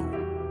true.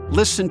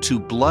 Listen to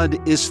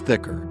Blood is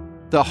Thicker,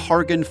 The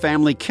Hargan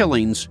Family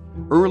Killings,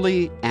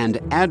 early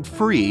and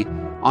ad-free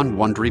on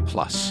Wondery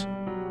Plus.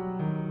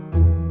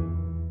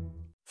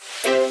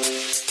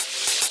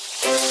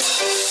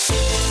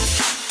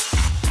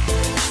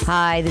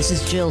 Hi, this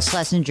is Jill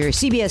Schlesinger,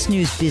 CBS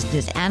News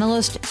business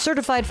analyst,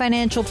 certified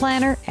financial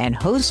planner, and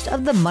host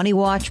of the Money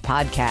Watch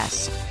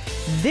podcast.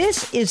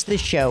 This is the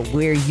show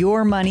where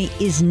your money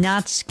is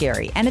not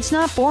scary and it's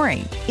not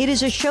boring. It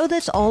is a show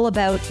that's all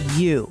about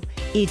you.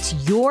 It's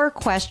your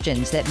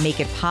questions that make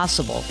it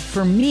possible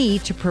for me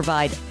to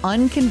provide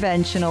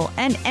unconventional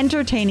and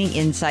entertaining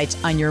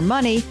insights on your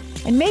money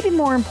and maybe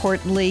more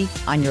importantly,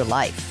 on your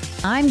life.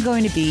 I'm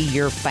going to be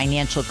your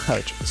financial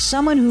coach,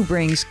 someone who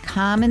brings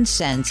common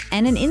sense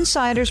and an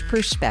insider's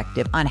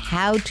perspective on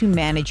how to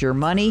manage your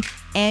money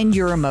and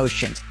your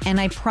emotions. And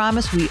I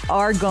promise we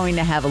are going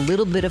to have a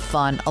little bit of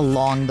fun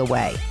along the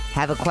way.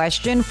 Have a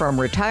question from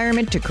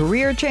retirement to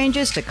career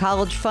changes to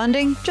college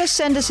funding? Just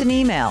send us an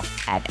email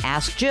at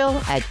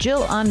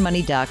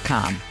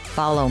askjill@jillonmoney.com.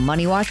 Follow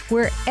Money Watch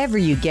wherever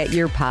you get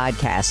your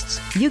podcasts.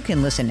 You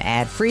can listen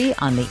ad-free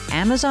on the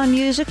Amazon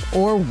Music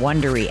or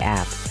Wondery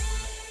app.